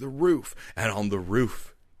up to the roof, and on the roof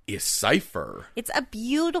is Cypher. It's a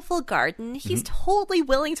beautiful garden. He's totally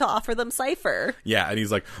willing to offer them Cypher. Yeah, and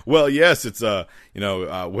he's like, "Well, yes, it's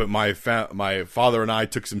my father and I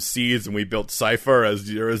took some seeds and we built Cypher as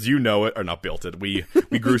you know it, or not built it. We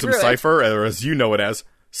grew some Cypher, or as you know it as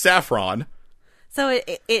saffron." So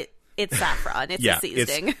it's saffron. It's a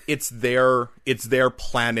seasoning. It's their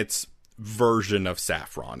planet's version of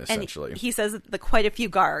saffron, essentially. And he says that quite a few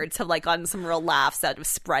guards have gotten some real laughs out of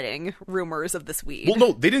spreading rumors of this weed. Well,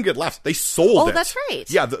 no, they didn't get laughs. They sold it. Oh, that's right.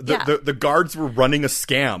 Yeah, the guards were running a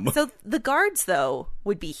scam. So the guards, though,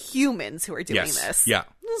 would be humans who are doing this. Yeah.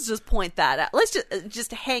 Let's just point that out. Let's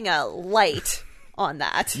just hang a light on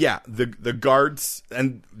that. Yeah, the guards,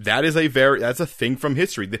 and that's a thing from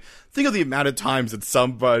history. Think of the amount of times that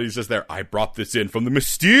somebody's just there, "I brought this in from the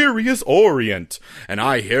mysterious Orient, and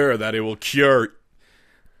I hear that it will cure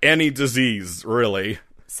any disease," really.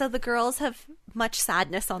 So the girls have much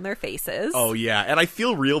sadness on their faces. Oh, yeah, and I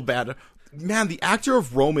feel real bad. Man, the actor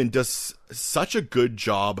of Roman does such a good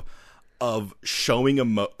job of showing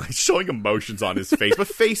emotions on his face, but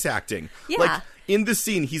face acting. Yeah. In the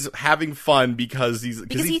scene, he's having fun because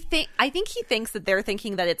I think he thinks that they're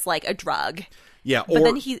thinking that it's like a drug. Yeah, but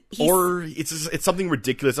then or it's something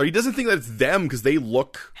ridiculous, or he doesn't think that it's them because they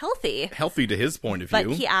look healthy to his point of view.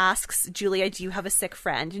 But he asks Julia, "Do you have a sick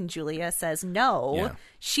friend?" And Julia says no. Yeah.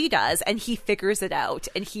 She does, and he figures it out,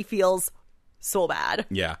 and he feels so bad.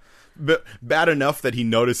 Yeah. But bad enough that he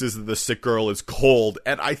notices that the sick girl is cold,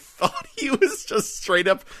 and I thought he was just straight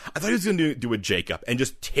up, I thought he was going to do a Jacob and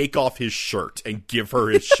just take off his shirt and give her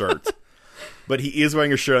his shirt. But he is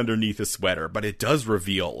wearing a shirt underneath his sweater, but it does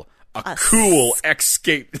reveal a cool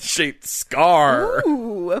X-shaped scar.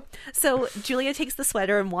 Ooh. So Julia takes the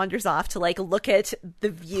sweater and wanders off to look at the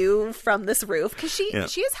view from this roof, because she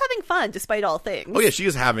is having fun despite all things. Oh yeah, she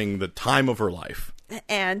is having the time of her life.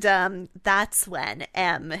 And that's when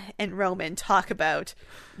Em and Roman talk about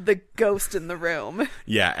the ghost in the room.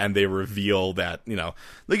 Yeah, and they reveal that,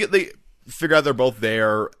 they figure out they're both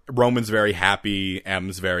there. Roman's very happy.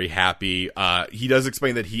 Em's very happy. He does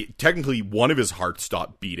explain that technically one of his hearts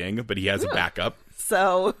stopped beating, but he has a backup.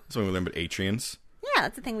 So we learned about Atrians. Yeah,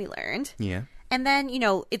 that's the thing we learned. Yeah. And then,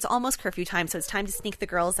 it's almost curfew time, so it's time to sneak the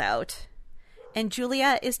girls out. And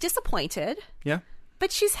Julia is disappointed. Yeah.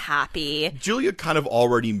 But she's happy. Julia kind of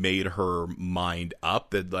already made her mind up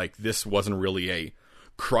that, this wasn't really a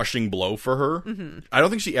crushing blow for her. Mm-hmm. I don't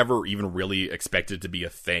think she ever even really expected it to be a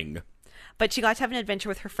thing. But she got to have an adventure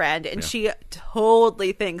with her friend, and she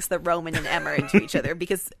totally thinks that Roman and Em are into each other,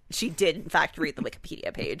 because she did, in fact, read the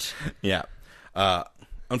Wikipedia page. Yeah.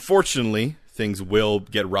 Unfortunately, things will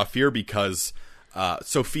get rough here, because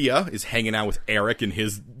Sophia is hanging out with Eric and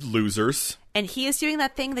his losers. And he is doing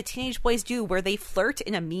that thing that teenage boys do where they flirt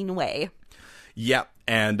in a mean way. Yeah,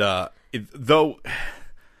 and though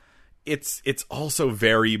it's also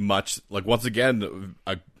very much, once again,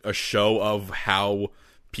 a show of how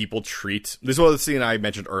people treat... This was the scene I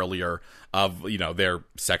mentioned earlier of, they're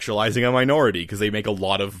sexualizing a minority, because they make a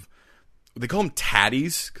lot of... They call them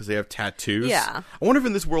tatties, because they have tattoos. Yeah. I wonder if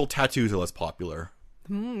in this world tattoos are less popular.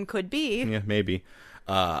 Could be. Yeah, maybe.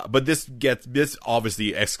 But this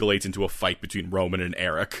obviously escalates into a fight between Roman and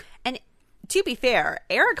Eric. And to be fair,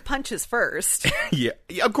 Eric punches first. yeah,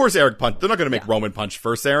 of course Eric punch. They're not going to make Roman punch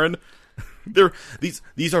first, Aaron.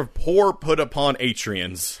 These are poor put upon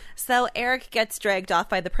Atrians. So Eric gets dragged off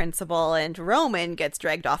by the principal, and Roman gets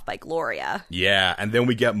dragged off by Gloria. Yeah, and then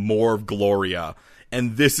we get more of Gloria.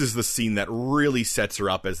 And this is the scene that really sets her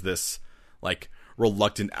up as this,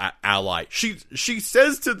 reluctant ally. She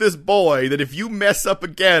says to this boy that if you mess up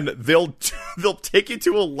again, they'll take you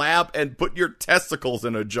to a lab and put your testicles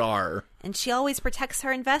in a jar. And she always protects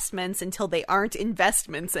her investments until they aren't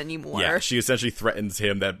investments anymore. Yeah, she essentially threatens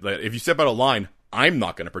him that if you step out of line, I'm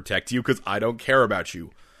not going to protect you because I don't care about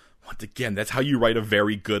you. Once again, that's how you write a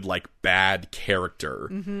very good, bad character.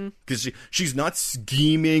 Because she's not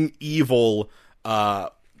scheming, evil,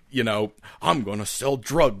 I'm going to sell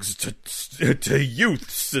drugs to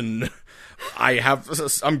youths, and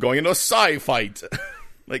I'm going into a psi fight.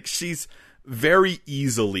 Like, she's very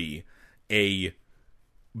easily a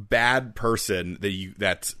bad person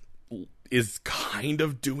that is kind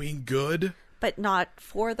of doing good. But not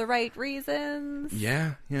for the right reasons.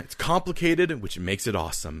 Yeah, it's complicated, which makes it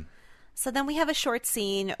awesome. So then we have a short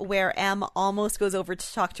scene where Em almost goes over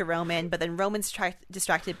to talk to Roman, but then Roman's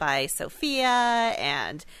distracted by Sophia,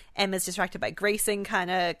 and Em is distracted by Grayson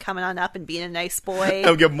kind of coming on up and being a nice boy.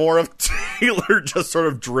 And we get more of Taylor just sort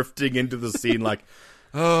of drifting into the scene like,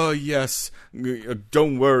 oh, yes,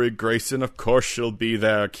 don't worry, Grayson, of course she'll be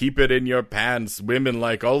there. Keep it in your pants. Women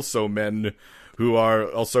like also men who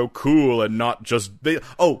are also cool and not just...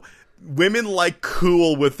 women like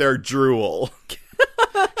cool with their drool.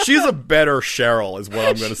 She's a better Cheryl, is what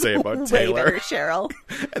I'm going to say about Taylor. Way better Cheryl.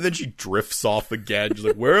 And then she drifts off again. She's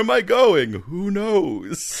like, where am I going? Who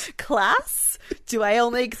knows? Class? Do I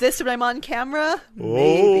only exist when I'm on camera?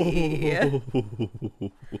 Maybe.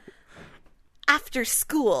 Oh. After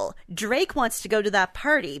school, Drake wants to go to that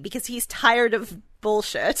party because he's tired of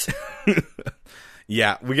bullshit.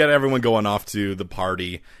 Yeah, we got everyone going off to the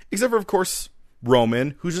party, except for, of course,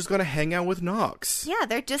 Roman, who's just going to hang out with Knox. Yeah,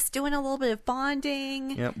 they're just doing a little bit of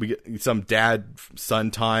bonding. Yeah, we get some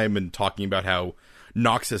dad-son time and talking about how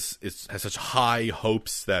Knox has such high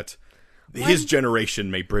hopes that his generation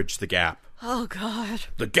may bridge the gap. Oh, God.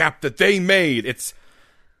 The gap that they made. It's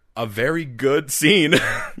a very good scene.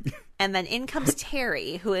 And then in comes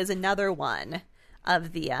Terry, who is another one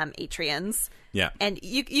of the Atrians. Yeah. And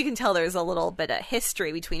you can tell there's a little bit of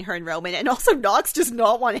history between her and Roman. And also Knox does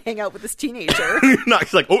not want to hang out with this teenager. Knox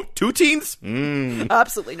is like, oh, two teens?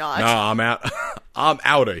 Absolutely not. No, I'm out. I'm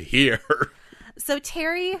out of here. So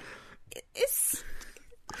Terry is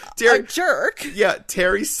Terry, a jerk. Yeah,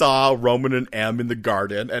 Terry saw Roman and Em in the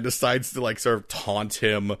garden and decides to, like, sort of taunt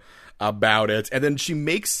him about it. And then she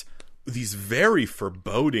makes these very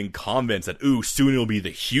foreboding comments that, ooh, soon it'll be the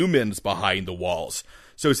humans behind the walls.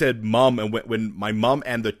 So he said, Mom, and when my mom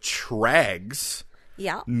and the Trags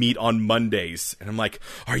meet on Mondays. And I'm like,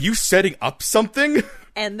 are you setting up something?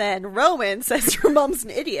 And then Roman says your mom's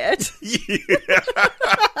an idiot. Yeah.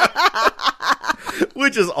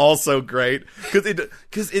 Which is also great.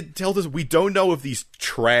 Because it tells us we don't know if these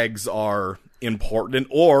Trags are important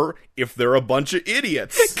or if they're a bunch of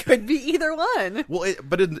idiots. It could be either one. Well,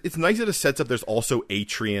 it's nice that it sets up there's also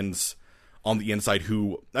Atrians on the inside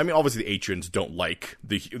who, I mean, obviously the Atrians don't like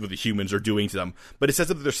what the humans are doing to them, but it sets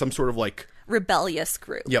up that there's some sort of, like, rebellious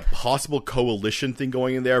group. Yeah, possible coalition thing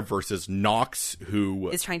going in there versus Knox, who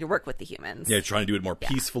is trying to work with the humans. Yeah, trying to do it more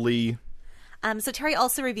peacefully. So Terry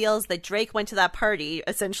also reveals that Drake went to that party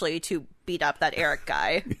essentially to beat up that Eric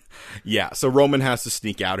guy. Yeah, so Roman has to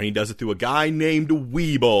sneak out, and he does it through a guy named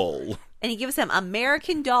Weeble. And he gives him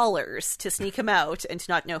American dollars to sneak him out and to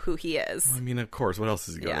not know who he is. I mean, of course, what else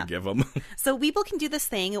is he going to give him? So Weeble can do this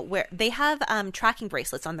thing where they have tracking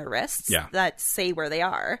bracelets on their wrists that say where they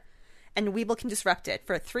are. And Weeble can disrupt it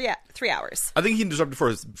for 3 hours. I think he can disrupt it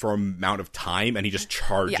for an amount of time, and he just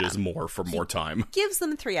charges more for more time. Gives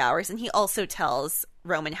them 3 hours, and he also tells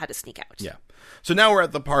Roman how to sneak out. Yeah. So now we're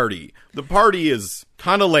at the party. The party is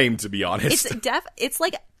kind of lame, to be honest. It's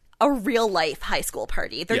like a real-life high school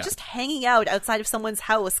party. They're just hanging out outside of someone's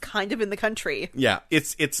house, kind of in the country. Yeah,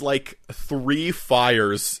 it's like 3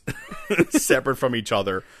 fires separate from each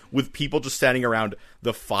other, with people just standing around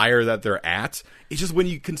the fire that they're at. It's just, when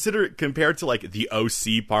you consider it compared to, like, the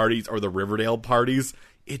OC parties or the Riverdale parties,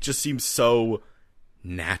 it just seems so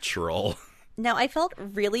natural. Now, I felt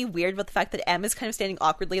really weird about the fact that Em is kind of standing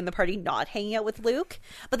awkwardly in the party, not hanging out with Luke.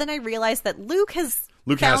 But then I realized that Luke has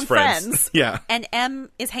friends. Yeah. And Em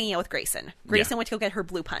is hanging out with Grayson. Grayson went to go get her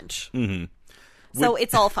blue punch. Mm-hmm. So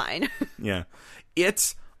it's all fine. Yeah.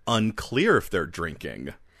 It's unclear if they're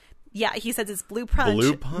drinking. Yeah, he says it's blue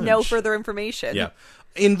punch. No further information. Yeah.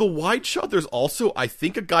 In the wide shot, there's also, I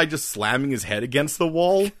think, a guy just slamming his head against the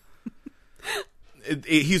wall.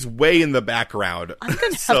 He's way in the background. I'm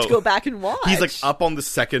gonna have to go back and watch. He's, like, up on the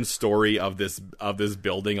second story of this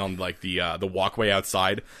building on, like, the walkway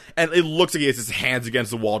outside, and it looks like he has his hands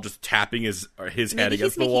against the wall, just tapping his head against the wall. Maybe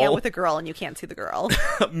he's making out with a girl, and you can't see the girl.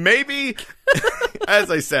 Maybe.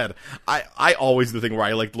 As I said, I always do the thing where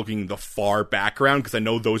I like looking the far background, because I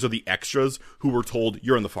know those are the extras who were told,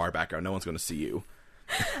 you're in the far background, no one's going to see you.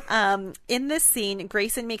 In this scene,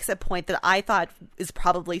 Grayson makes a point that I thought is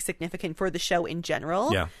probably significant for the show in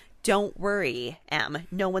general. Yeah. Don't worry, Em.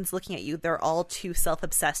 No one's looking at you. They're all too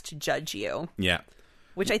self-obsessed to judge you. Yeah.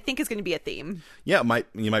 which I think is going to be a theme. Yeah, it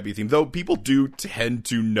might be a theme. Though people do tend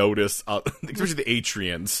to notice, especially the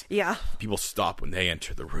Atrians. Yeah. People stop when they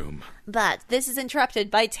enter the room. But this is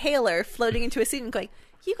interrupted by Taylor floating into a scene and going,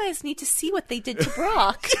 you guys need to see what they did to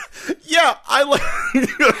Brock. Yeah, I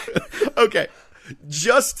like... Okay.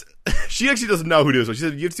 She actually doesn't know who it is. So she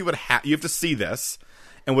said, you have to see you have to see this.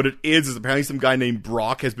 And what it is apparently some guy named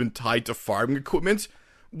Brock has been tied to farming equipment,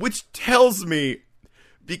 which tells me,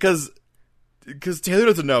 because Taylor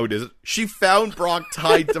doesn't know who it is, she found Brock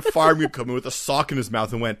tied to farming equipment with a sock in his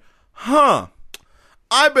mouth and went, huh,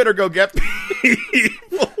 I better go get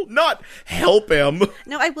people, not help him.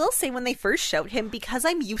 No, I will say when they first showed him, because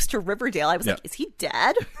I'm used to Riverdale, I was like, is he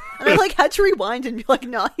dead? And I like had to rewind and be like,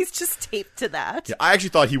 no, he's just taped to that. Yeah, I actually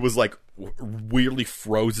thought he was like weirdly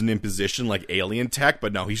frozen in position like alien tech,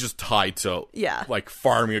 but no, he's just tied to like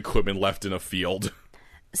farming equipment left in a field.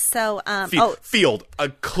 So, field, a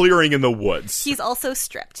clearing in the woods. He's also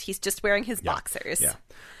stripped. He's just wearing his boxers. Yeah.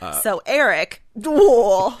 So Eric,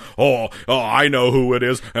 oh, I know who it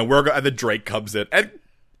is, and and then Drake comes in, and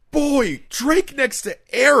boy, Drake next to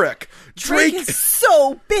Eric. Drake is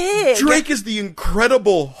so big. Drake is the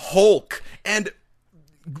Incredible Hulk, and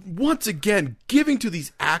once again, giving to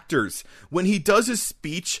these actors, when he does his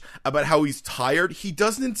speech about how he's tired, he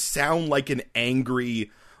doesn't sound like an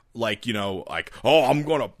angry, like, you know, like, oh, I'm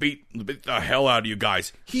gonna beat the hell out of you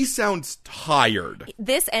guys. He sounds tired.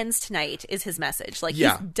 This ends tonight is his message. Like,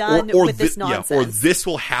 he's done with this nonsense. Yeah, or this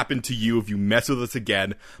will happen to you if you mess with us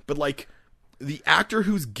again. But, like, the actor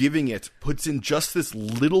who's giving it puts in just this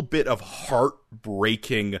little bit of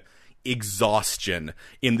heartbreaking exhaustion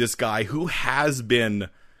in this guy who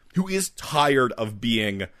is tired of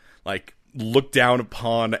being, like, looked down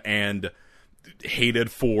upon and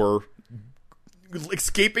hated for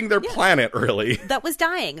escaping their planet, really. That was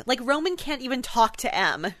dying. Like, Roman can't even talk to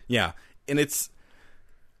M. Yeah. And it's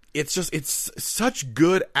such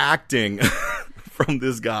good acting from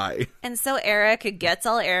this guy. And so Eric gets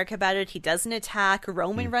all Eric about it. He doesn't attack.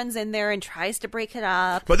 Roman runs in there and tries to break it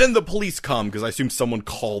up. But then the police come, because I assume someone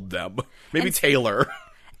called them. Maybe Taylor.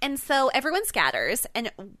 And so everyone scatters,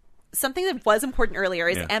 and something that was important earlier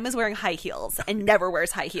is Em is wearing high heels and never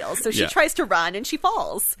wears high heels. So she tries to run and she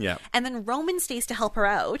falls. Yeah. And then Roman stays to help her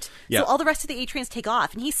out. Yeah. So all the rest of the Atrians take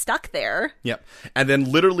off and he's stuck there. Yep. And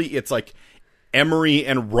then literally it's like Emery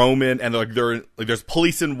and Roman, and there's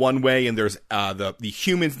police in one way, and there's the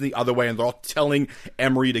humans in the other way, and they're all telling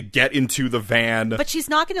Emery to get into the van. But she's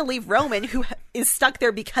not going to leave Roman, who is stuck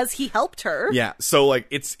there because he helped her. Yeah, so like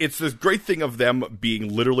it's this great thing of them being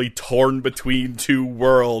literally torn between two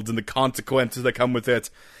worlds and the consequences that come with it,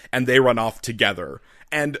 and they run off together.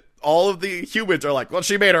 And all of the humans are like, well,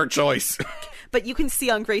 she made her choice. But you can see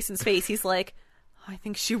on Grayson's face, he's like, I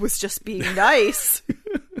think she was just being nice.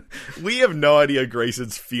 We have no idea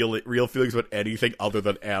Grayson's real feelings about anything other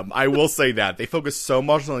than M. I will say that. They focus so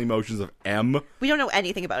much on the emotions of M. We don't know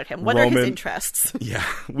anything about him. What are his interests? Yeah.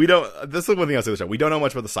 We don't. This is one thing I'll say with the show. We don't know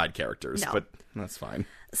much about the side characters, but that's fine.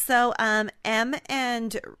 So, M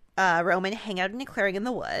and Roman hang out in a clearing in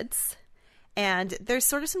the woods. And there's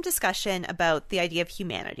sort of some discussion about the idea of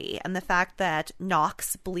humanity and the fact that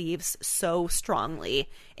Nox believes so strongly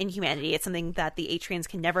in humanity. It's something that the Atrians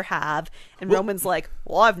can never have. And Roman's like,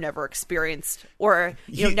 well, I've never experienced, or,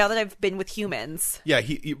 now that I've been with humans. Yeah,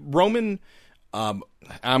 Roman, I'm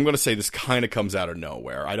going to say this kind of comes out of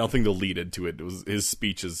nowhere. I don't think the lead into it was his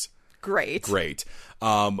speech is great. Here's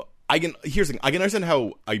the thing. I can understand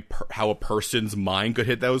how a person's mind could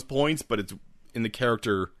hit those points, but it's in the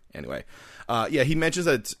character anyway. He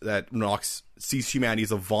mentions that Nox sees humanity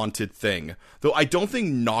as a vaunted thing, though I don't think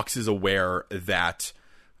Nox is aware that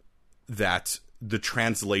the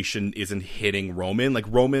translation isn't hitting Roman. Like,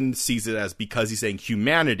 Roman sees it as, because he's saying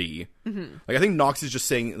humanity. Mm-hmm. Like, I think Nox is just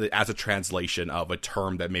saying it as a translation of a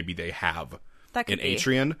term that maybe they have in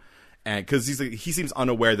Atrian, and because he seems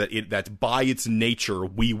unaware that by its nature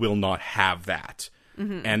we will not have that,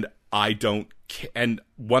 and I don't. And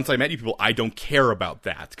once I met you people, I don't care about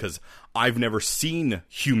that because I've never seen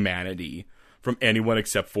humanity from anyone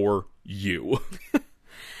except for you.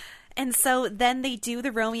 And so then they do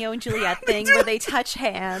the Romeo and Juliet thing where they touch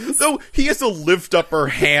hands. So he has to lift up her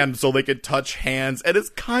hand so they can touch hands, and it's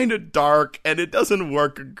kind of dark, and it doesn't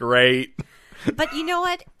work great. But you know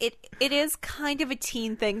what? It is kind of a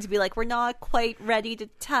teen thing to be like, we're not quite ready to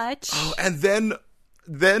touch. Oh, and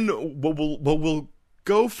then what we'll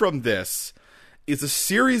go from this is a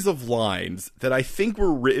series of lines that I think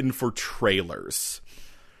were written for trailers,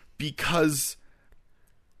 because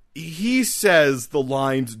he says the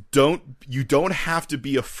lines, you don't have to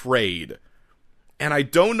be afraid. And I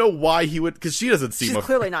don't know why he would, because she doesn't seem She's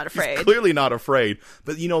clearly not afraid. She's clearly not afraid.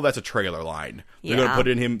 But that's a trailer line. They're going to Yeah. put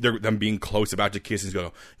in them being close, about to kiss, and he's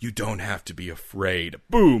going, you don't have to be afraid.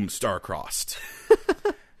 Boom, star-crossed.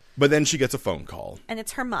 But then she gets a phone call. And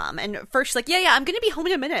it's her mom. And first she's like, yeah, I'm going to be home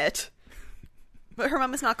in a minute. But her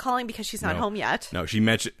mom is not calling because she's not home yet. No,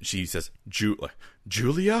 she says,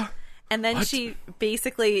 Julia? And then What? she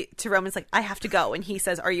basically, to Roman's like, I have to go. And he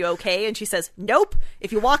says, are you okay? And she says, nope.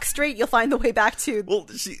 If you walk straight, you'll find the way back to... Well,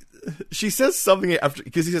 she says something after,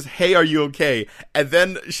 because he says, hey, are you okay? And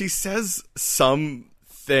then she says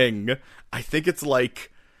something. I think it's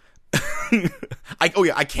like,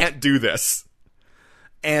 I can't do this.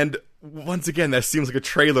 And once again, that seems like a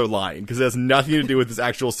trailer line, because it has nothing to do with this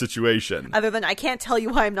actual situation. Other than, I can't tell you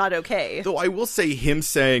why I'm not okay. Though I will say, him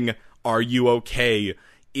saying, are you okay,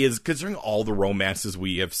 is, considering all the romances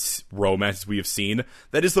we have seen,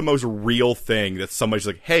 that is the most real thing, that somebody's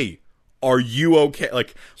like, hey, are you okay?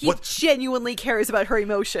 Like, He genuinely cares about her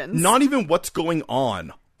emotions. not even what's going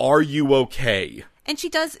on. Are you okay? And she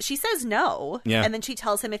says no. Yeah. And then she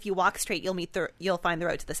tells him, if you walk straight, you'll find the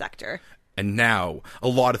road to the sector. And now, a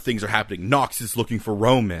lot of things are happening. Nox is looking for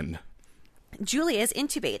Roman. Julia is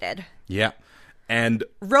intubated. Yeah. And,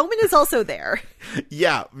 Roman is also there.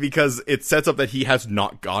 yeah, because it sets up that he has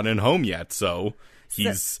not gotten home yet, so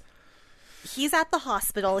he's... He's at the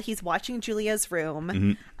hospital. He's watching Julia's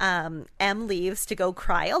room. Mm-hmm. Em leaves to go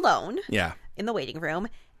cry alone. Yeah. In the waiting room.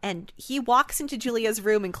 And he walks into Julia's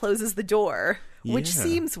room and closes the door, which Yeah.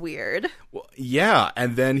 seems weird. Well, yeah,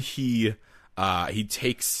 and then he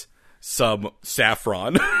takes some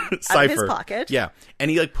saffron cipher Out of his pocket. Yeah, and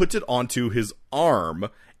he puts it onto his arm,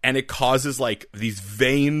 and it causes these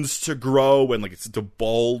veins to grow and it's to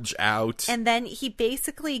bulge out. And then he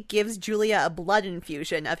basically gives Julia a blood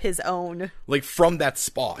infusion of his own. From that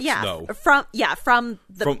spot. Yeah, though. from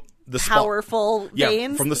the spot- powerful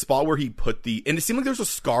veins. From the spot where he put and it seemed like there was a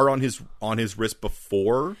scar on his wrist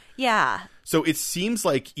before. Yeah. So it seems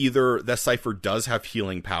like either that cipher does have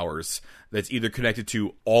healing powers that's either connected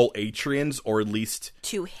to all Atrians, or at least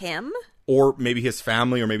To him? or maybe his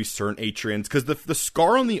family, or maybe certain Atrians, because the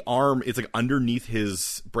scar on the arm is underneath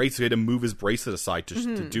his bracelet. He had to move his bracelet aside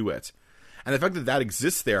to do it, and the fact that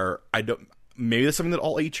exists there, maybe that's something that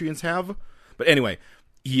all Atrians have. But anyway,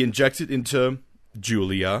 he injects it into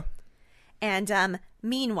Julia, And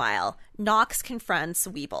meanwhile, Nox confronts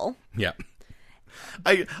Weeble. yeah.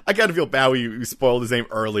 I kind of feel bad we spoiled his name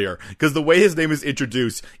earlier, because the way his name is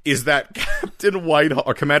introduced is that Captain Whitehall,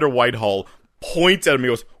 or Commander Whitehall, points at him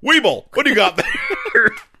and goes, Weeble, what do you got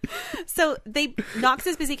there? So Nox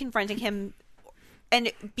is busy confronting him,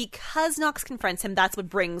 and because Nox confronts him, that's what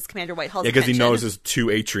brings Commander Whitehall's Yeah, because he attention. knows there's two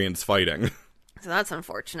Atrians fighting. So that's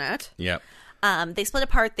unfortunate. Yeah. They split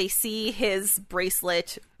apart. They see his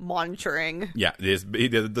bracelet monitoring. Yeah, it is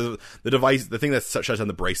the device, the thing that shuts down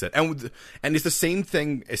the bracelet, and it's the same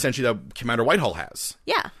thing essentially that Commander Whitehall has.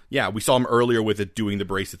 Yeah, Yeah, we saw him earlier with it doing the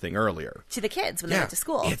bracelet thing earlier. to the kids when they went to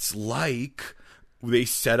school. It's like they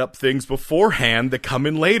set up things beforehand that come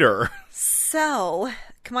in later. So,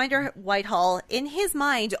 Commander Whitehall, in his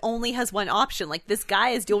mind, only has one option. This guy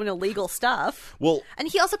is doing illegal stuff. Well, And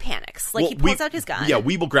he also panics. well, He pulls out his gun. Yeah,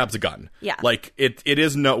 Weeble grabs a gun. Yeah. It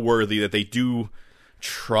is noteworthy that they do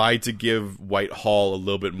try to give Whitehall a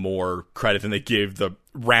little bit more credit than they gave the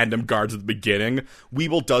random guards at the beginning.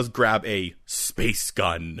 Weeble does grab a space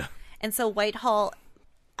gun. And so Whitehall...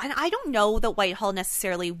 And I don't know that Whitehall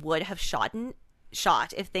necessarily would have shot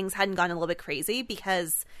if things hadn't gone a little bit crazy,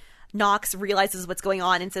 because Nox realizes what's going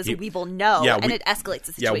on and says, Weeble, no. Yeah, and it escalates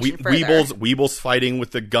the situation further. Weeble's fighting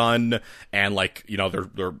with the gun, and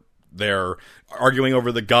they're arguing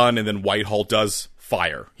over the gun, and then Whitehall does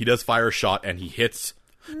fire. He does fire a shot, and he hits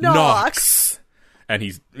Nox. And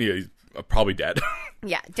he's probably dead.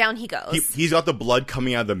 Yeah, down he goes. He's got the blood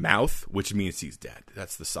coming out of the mouth, which means he's dead.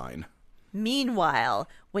 That's the sign. Meanwhile,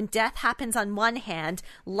 when death happens on one hand,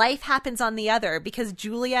 life happens on the other, because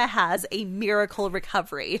Julia has a miracle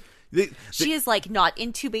recovery. She is not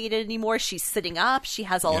intubated anymore. She's sitting up. She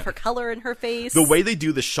has all of her color in her face. The way they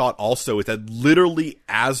do the shot also is that literally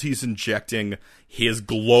as he's injecting his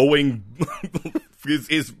glowing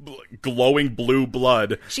his glowing blue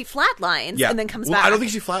blood, she flatlines and then comes well, back. I don't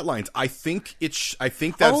think she flatlines. I think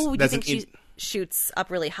that's do you that's think she shoots up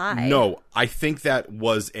really high? No, I think that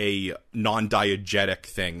was a non-diegetic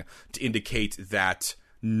thing to indicate that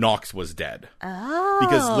Nox was dead. Oh.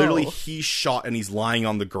 Because literally he's shot and he's lying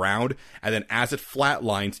on the ground, and then as it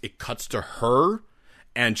flatlines, it cuts to her,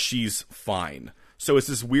 and she's fine. So it's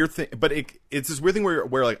this weird thing, but it's this weird thing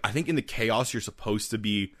where I think in the chaos you're supposed to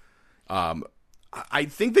be I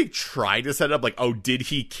think they tried to set it up like, oh, did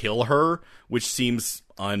he kill her? Which seems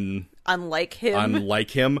unlike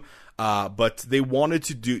him. But they wanted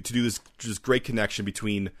to do this great connection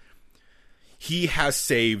between he has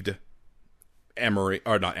saved Emery,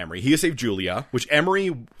 or not Emery. He has saved Julia, which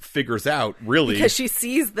Emery figures out really because she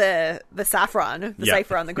sees the saffron,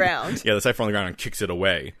 cipher on the ground. Yeah, the cipher on the ground and kicks it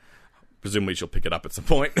away. Presumably, she'll pick it up at some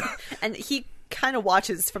point. And he kind of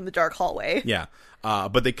watches from the dark hallway. Yeah,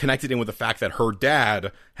 but they connected in with the fact that her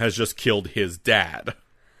dad has just killed his dad.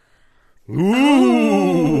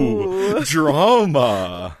 Ooh.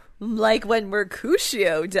 Drama. Like when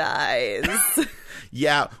Mercutio dies.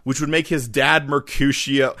 Yeah, which would make his dad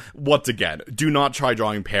Mercutio. Once again, do not try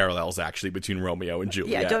drawing parallels, actually, between Romeo and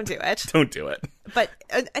Juliet. Yeah, don't do it. Don't do it. But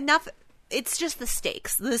enough. It's just the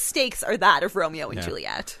stakes. The stakes are that of Romeo and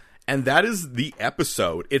Juliet. And that is the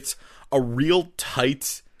episode. It's a real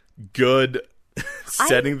tight, good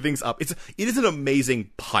setting things up. It is an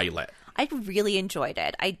amazing pilot. I really enjoyed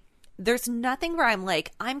it. There's nothing where I'm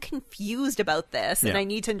like, I'm confused about this and I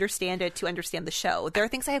need to understand it to understand the show. There are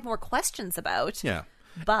things I have more questions about. Yeah.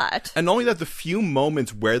 But. And not only that, the few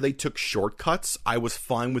moments where they took shortcuts, I was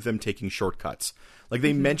fine with them taking shortcuts. Like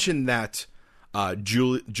they mentioned that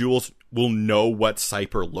Jules will know what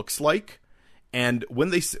Cypher looks like. And when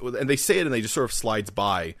they say it and they just sort of slides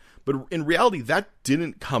by. But in reality, that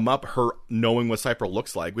didn't come up, her knowing what Cypher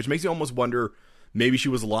looks like, which makes me almost wonder, maybe she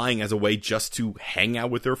was lying as a way just to hang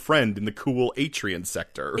out with her friend in the cool Atrian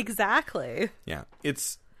sector. Exactly. Yeah.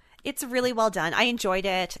 It's really well done. I enjoyed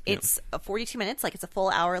it. It's 42 minutes, like it's a full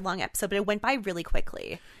hour-long episode, but it went by really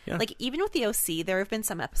quickly. Yeah. Like, even with the OC, there have been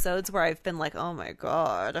some episodes where I've been like, oh my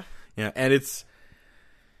god. Yeah, and it's,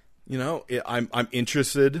 I'm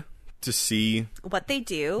interested to see what they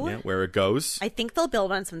do, where it goes. I think they'll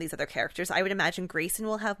build on some of these other characters. I would imagine Grayson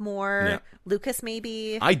will have more. Yeah. Lucas,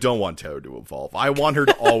 maybe. I don't want Tara to evolve. I want her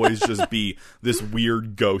to always just be this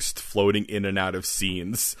weird ghost floating in and out of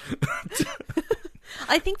scenes.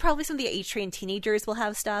 I think probably some of the Atrian teenagers will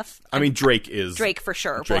have stuff. I mean, Drake for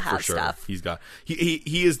sure will have stuff. He's got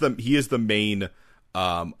he is the main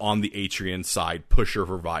on the Atrian side pusher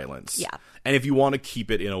for violence. Yeah, and if you want to keep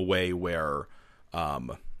it in a way where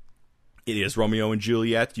it is Romeo and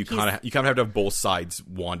Juliet, you kind of have to have both sides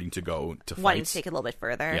wanting to go to fight. Wanting to take it a little bit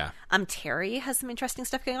further. Yeah. Terry has some interesting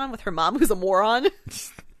stuff going on with her mom, who's a moron.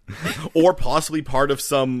 Or possibly part of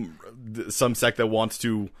some sect that wants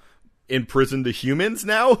to imprison the humans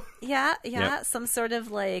now. Yeah. Some sort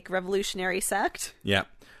of like revolutionary sect. Yeah.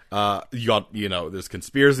 You got, there's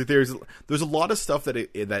conspiracy theories. There's a lot of stuff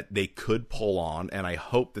that they could pull on, and I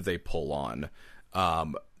hope that they pull on.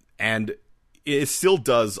 And it still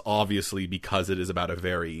does, obviously, because it is about a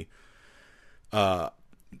very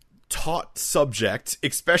taught subject,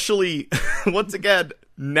 especially, once again,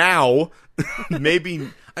 now. Maybe,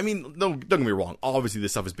 I mean, don't get me wrong. Obviously,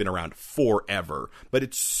 this stuff has been around forever, but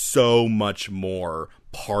it's so much more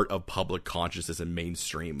part of public consciousness and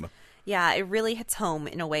mainstream. Yeah, it really hits home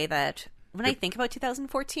in a way that, when I think about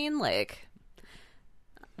 2014, like,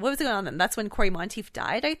 what was going on then? That's when Cory Monteith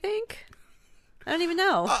died, I think? I don't even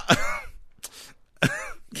know.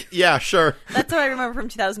 Yeah, sure. That's what I remember from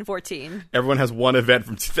 2014. Everyone has one event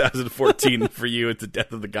from 2014. For you, it's the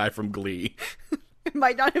death of the guy from Glee. It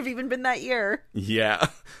might not have even been that year. Yeah.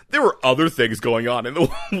 There were other things going on in the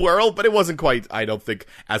world, but it wasn't quite, I don't think,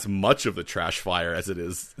 as much of the trash fire as it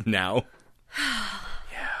is now.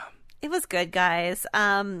 Yeah. It was good, guys.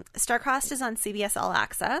 Starcrossed is on CBS All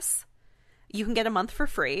Access. You can get a month for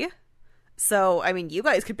free. So, I mean, you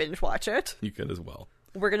guys could binge watch it. You could as well.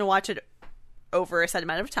 We're going to watch it over a set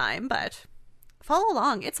amount of time, but follow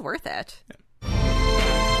along. It's worth it. Yeah.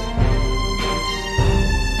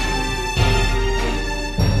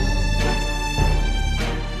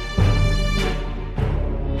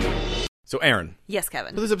 So, Aaron. Yes,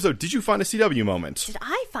 Kevin. For this episode, did you find a CW moment? Did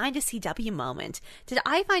I find a CW moment? Did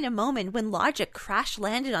I find a moment when Logic crash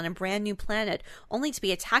landed on a brand new planet only to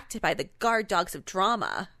be attacked by the guard dogs of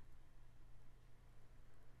drama?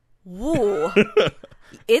 Whoa.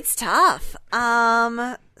 It's tough.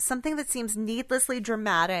 Something that seems needlessly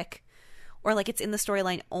dramatic, or like it's in the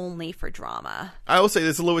storyline only for drama. I will say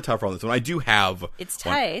it's a little bit tougher on this one. I do have. It's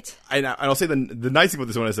tight. And I'll say the nice thing about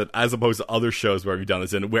this one is that, as opposed to other shows where we've done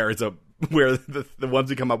this in, where the ones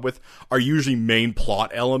we come up with are usually main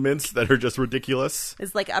plot elements that are just ridiculous.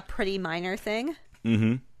 It's like a pretty minor thing.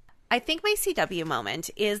 Mm-hmm. I think my CW moment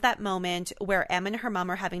is that moment where Em and her mom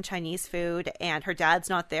are having Chinese food and her dad's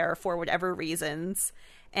not there for whatever reasons.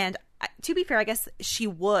 And to be fair, I guess she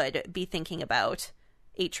would be thinking about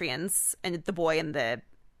Atrians and the boy in the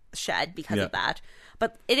shed because of that.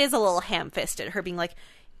 But it is a little ham-fisted, her being like,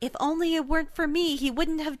 If only it weren't for me, he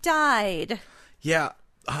wouldn't have died. Yeah.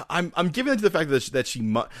 I'm giving it to the fact that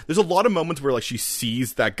she there's a lot of moments where like she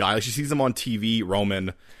sees that guy, like she sees him on TV,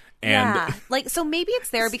 Roman, and yeah, like so maybe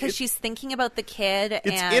it's there because she's thinking about the kid.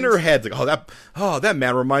 It's and in her head, like that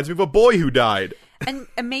man reminds me of a boy who died. And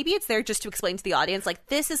maybe it's there just to explain to the audience, like,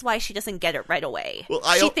 this is why she doesn't get it right away. Well,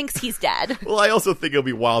 she thinks he's dead. Well, I also think it'll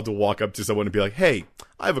be wild to walk up to someone and be like, "Hey,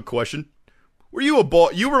 I have a question. Were you a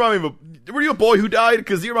boy? Were you a boy who died?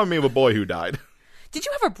 Because you remind me of a boy who died." Did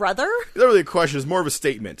you have a brother? It's not really a question. It's more of a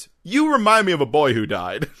statement. You remind me of a boy who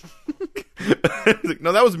died. Like,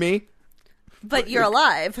 no, that was me. But you're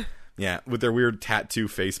alive. Yeah, with their weird tattoo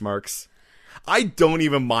face marks. I don't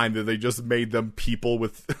even mind that they just made them people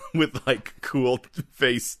with like cool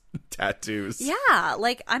face tattoos. Yeah,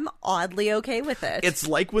 like I'm oddly okay with it. It's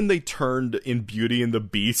like when they turned in Beauty and the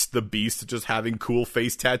Beast just having cool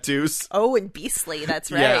face tattoos. Oh, and beastly,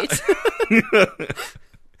 that's right. Yeah.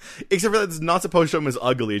 Except for that it's not supposed to show them as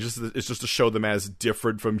ugly. It's just to show them as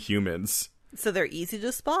different from humans. So they're easy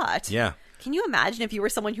to spot. Yeah. Can you imagine if you were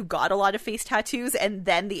someone who got a lot of face tattoos and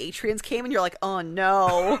then the Atrians came and you're like, oh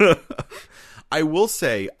no. I will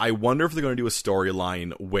say, I wonder if they're going to do a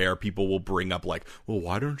storyline where people will bring up like, well,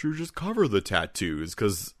 why don't you just cover the tattoos?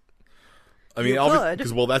 Because, I mean,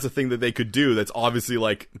 well, that's a thing that they could do. That's obviously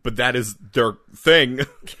like, but that is their thing.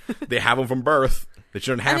 They have them from birth. They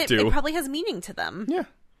shouldn't have to. It probably has meaning to them. Yeah.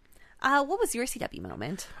 What was your CW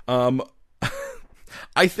moment?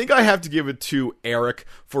 I think I have to give it to Eric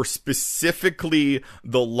for specifically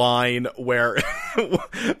the line where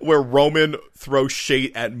Roman throws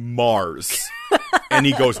shade at Mars. And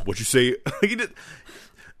he goes, "What'd you say?"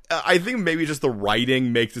 I think maybe just the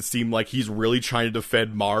writing makes it seem like he's really trying to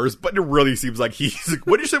defend Mars, but it really seems like he's like,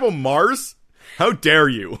 "What did you say about Mars? How dare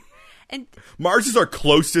you?" And Mars is our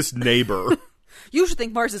closest neighbor. You should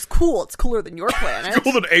think Mars is cool. It's cooler than your planet. It's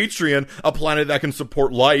cooler than Atrian, a planet that can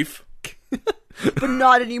support life. But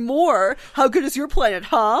not anymore. How good is your planet,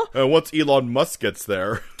 huh? Once Elon Musk gets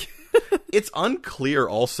there. It's unclear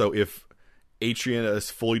also if Atrian is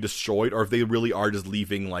fully destroyed or if they really are just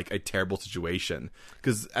leaving like a terrible situation.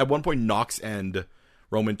 Because at one point Nox and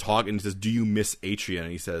Roman talk and he says, "Do you miss Atrian?"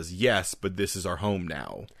 And he says, "Yes, but this is our home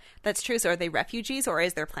now." That's true. So are they refugees or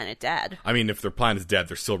is their planet dead? I mean, if their planet is dead,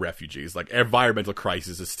 they're still refugees. Like, environmental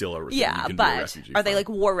crisis is still a yeah, you can but be a refugee are they from. like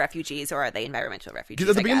war refugees or are they environmental refugees?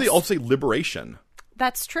 Because at the beginning they also say liberation.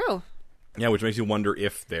 That's true. Yeah, which makes you wonder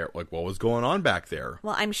if they're like, what was going on back there?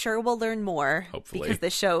 Well, I'm sure we'll learn more. Hopefully. Because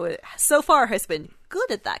the show so far has been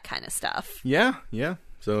good at that kind of stuff. Yeah.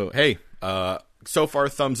 So, hey, so far,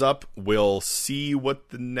 thumbs up. We'll see what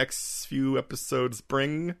the next few episodes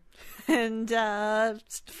bring. And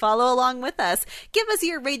follow along with us. Give us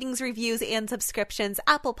your ratings, reviews, and subscriptions,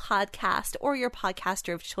 Apple Podcast or your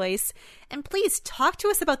podcaster of choice. And please talk to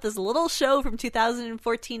us about this little show from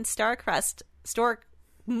 2014, Starcrossed. Storkrost.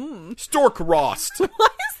 Why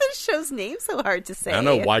is this show's name so hard to say? I don't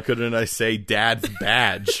know. Why couldn't I say Dad's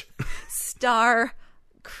Badge?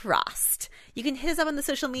 Starcrossed. You can hit us up on the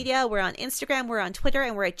social media. We're on Instagram, we're on Twitter,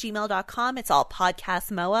 and we're at gmail.com. It's all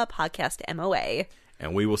Podcast MOA, Podcast MOA.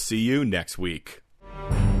 And we will see you next week.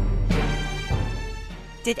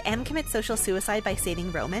 Did M commit social suicide by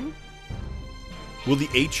saving Roman? Will the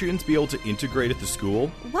Atrians be able to integrate at the school?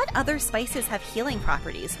 What other spices have healing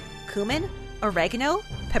properties? Cumin? Oregano?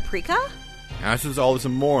 Paprika? Ask us all this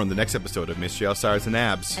and more on the next episode of Mystery Outsiders and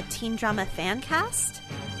Abs. A teen drama fan cast?